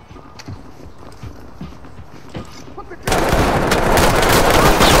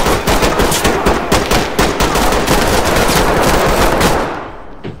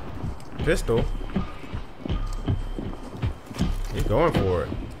 Pistol. He's going for it.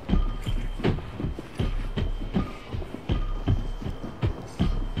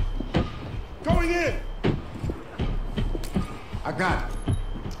 Going in. I got it.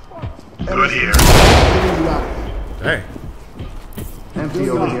 Good here. Hey. Empty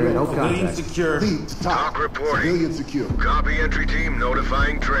over here. No contact. Secure. Lead to top. Talk reporting. Civilian secure. Copy entry team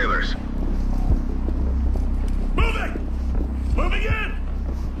notifying trailers. Moving! Moving in!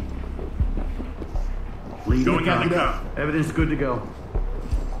 Lead Going on the up. Evidence good to go.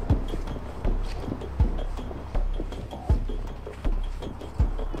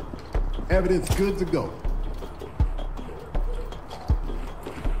 Evidence good to go.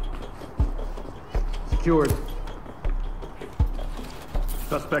 Secured.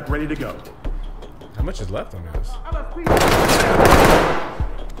 Suspect ready to go. How much is left on this?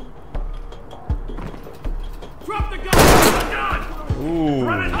 Drop the gun! Ooh,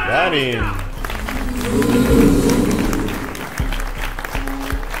 got him.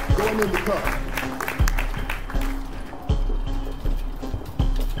 Going in the cuff.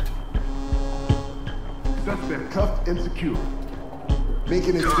 Suspect cuffed and secure.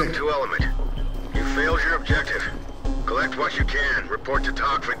 Making it Talk safe. to element. You failed your objective. Collect what you can. Report to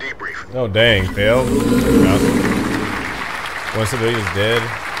TOC for debrief. Oh dang, failed. One civilian's dead.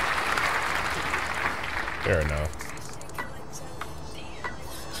 Fair enough.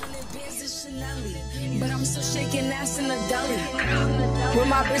 But I'm still shaking ass in the deli. With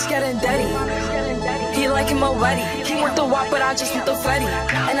my bitch getting dirty. He like him already. He want the walk, but I just want the fatty.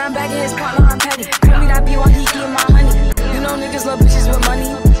 And I'm bagging his partner, I'm petty. Call me that B while he eating my honey. You know niggas love bitches with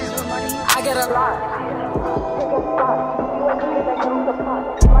money. I get a lot.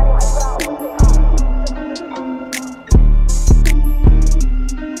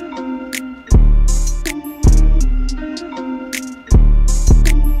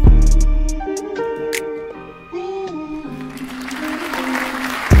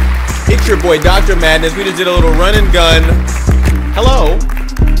 It's your boy Dr. Madness. We just did a little run and gun. Hello.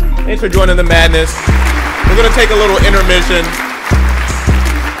 Thanks for joining the madness. We're gonna take a little intermission.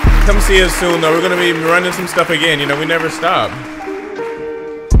 Come see us soon though. We're gonna be running some stuff again. You know, we never stop.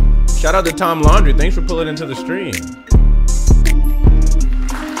 Shout out to Tom Laundry. Thanks for pulling into the stream.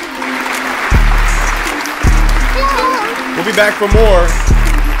 We'll be back for more.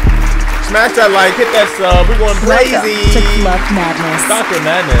 Smash that like, hit that sub. We're going crazy. Welcome to Club Madness. Dr.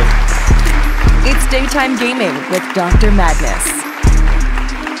 Madness. It's daytime gaming with Dr. Madness.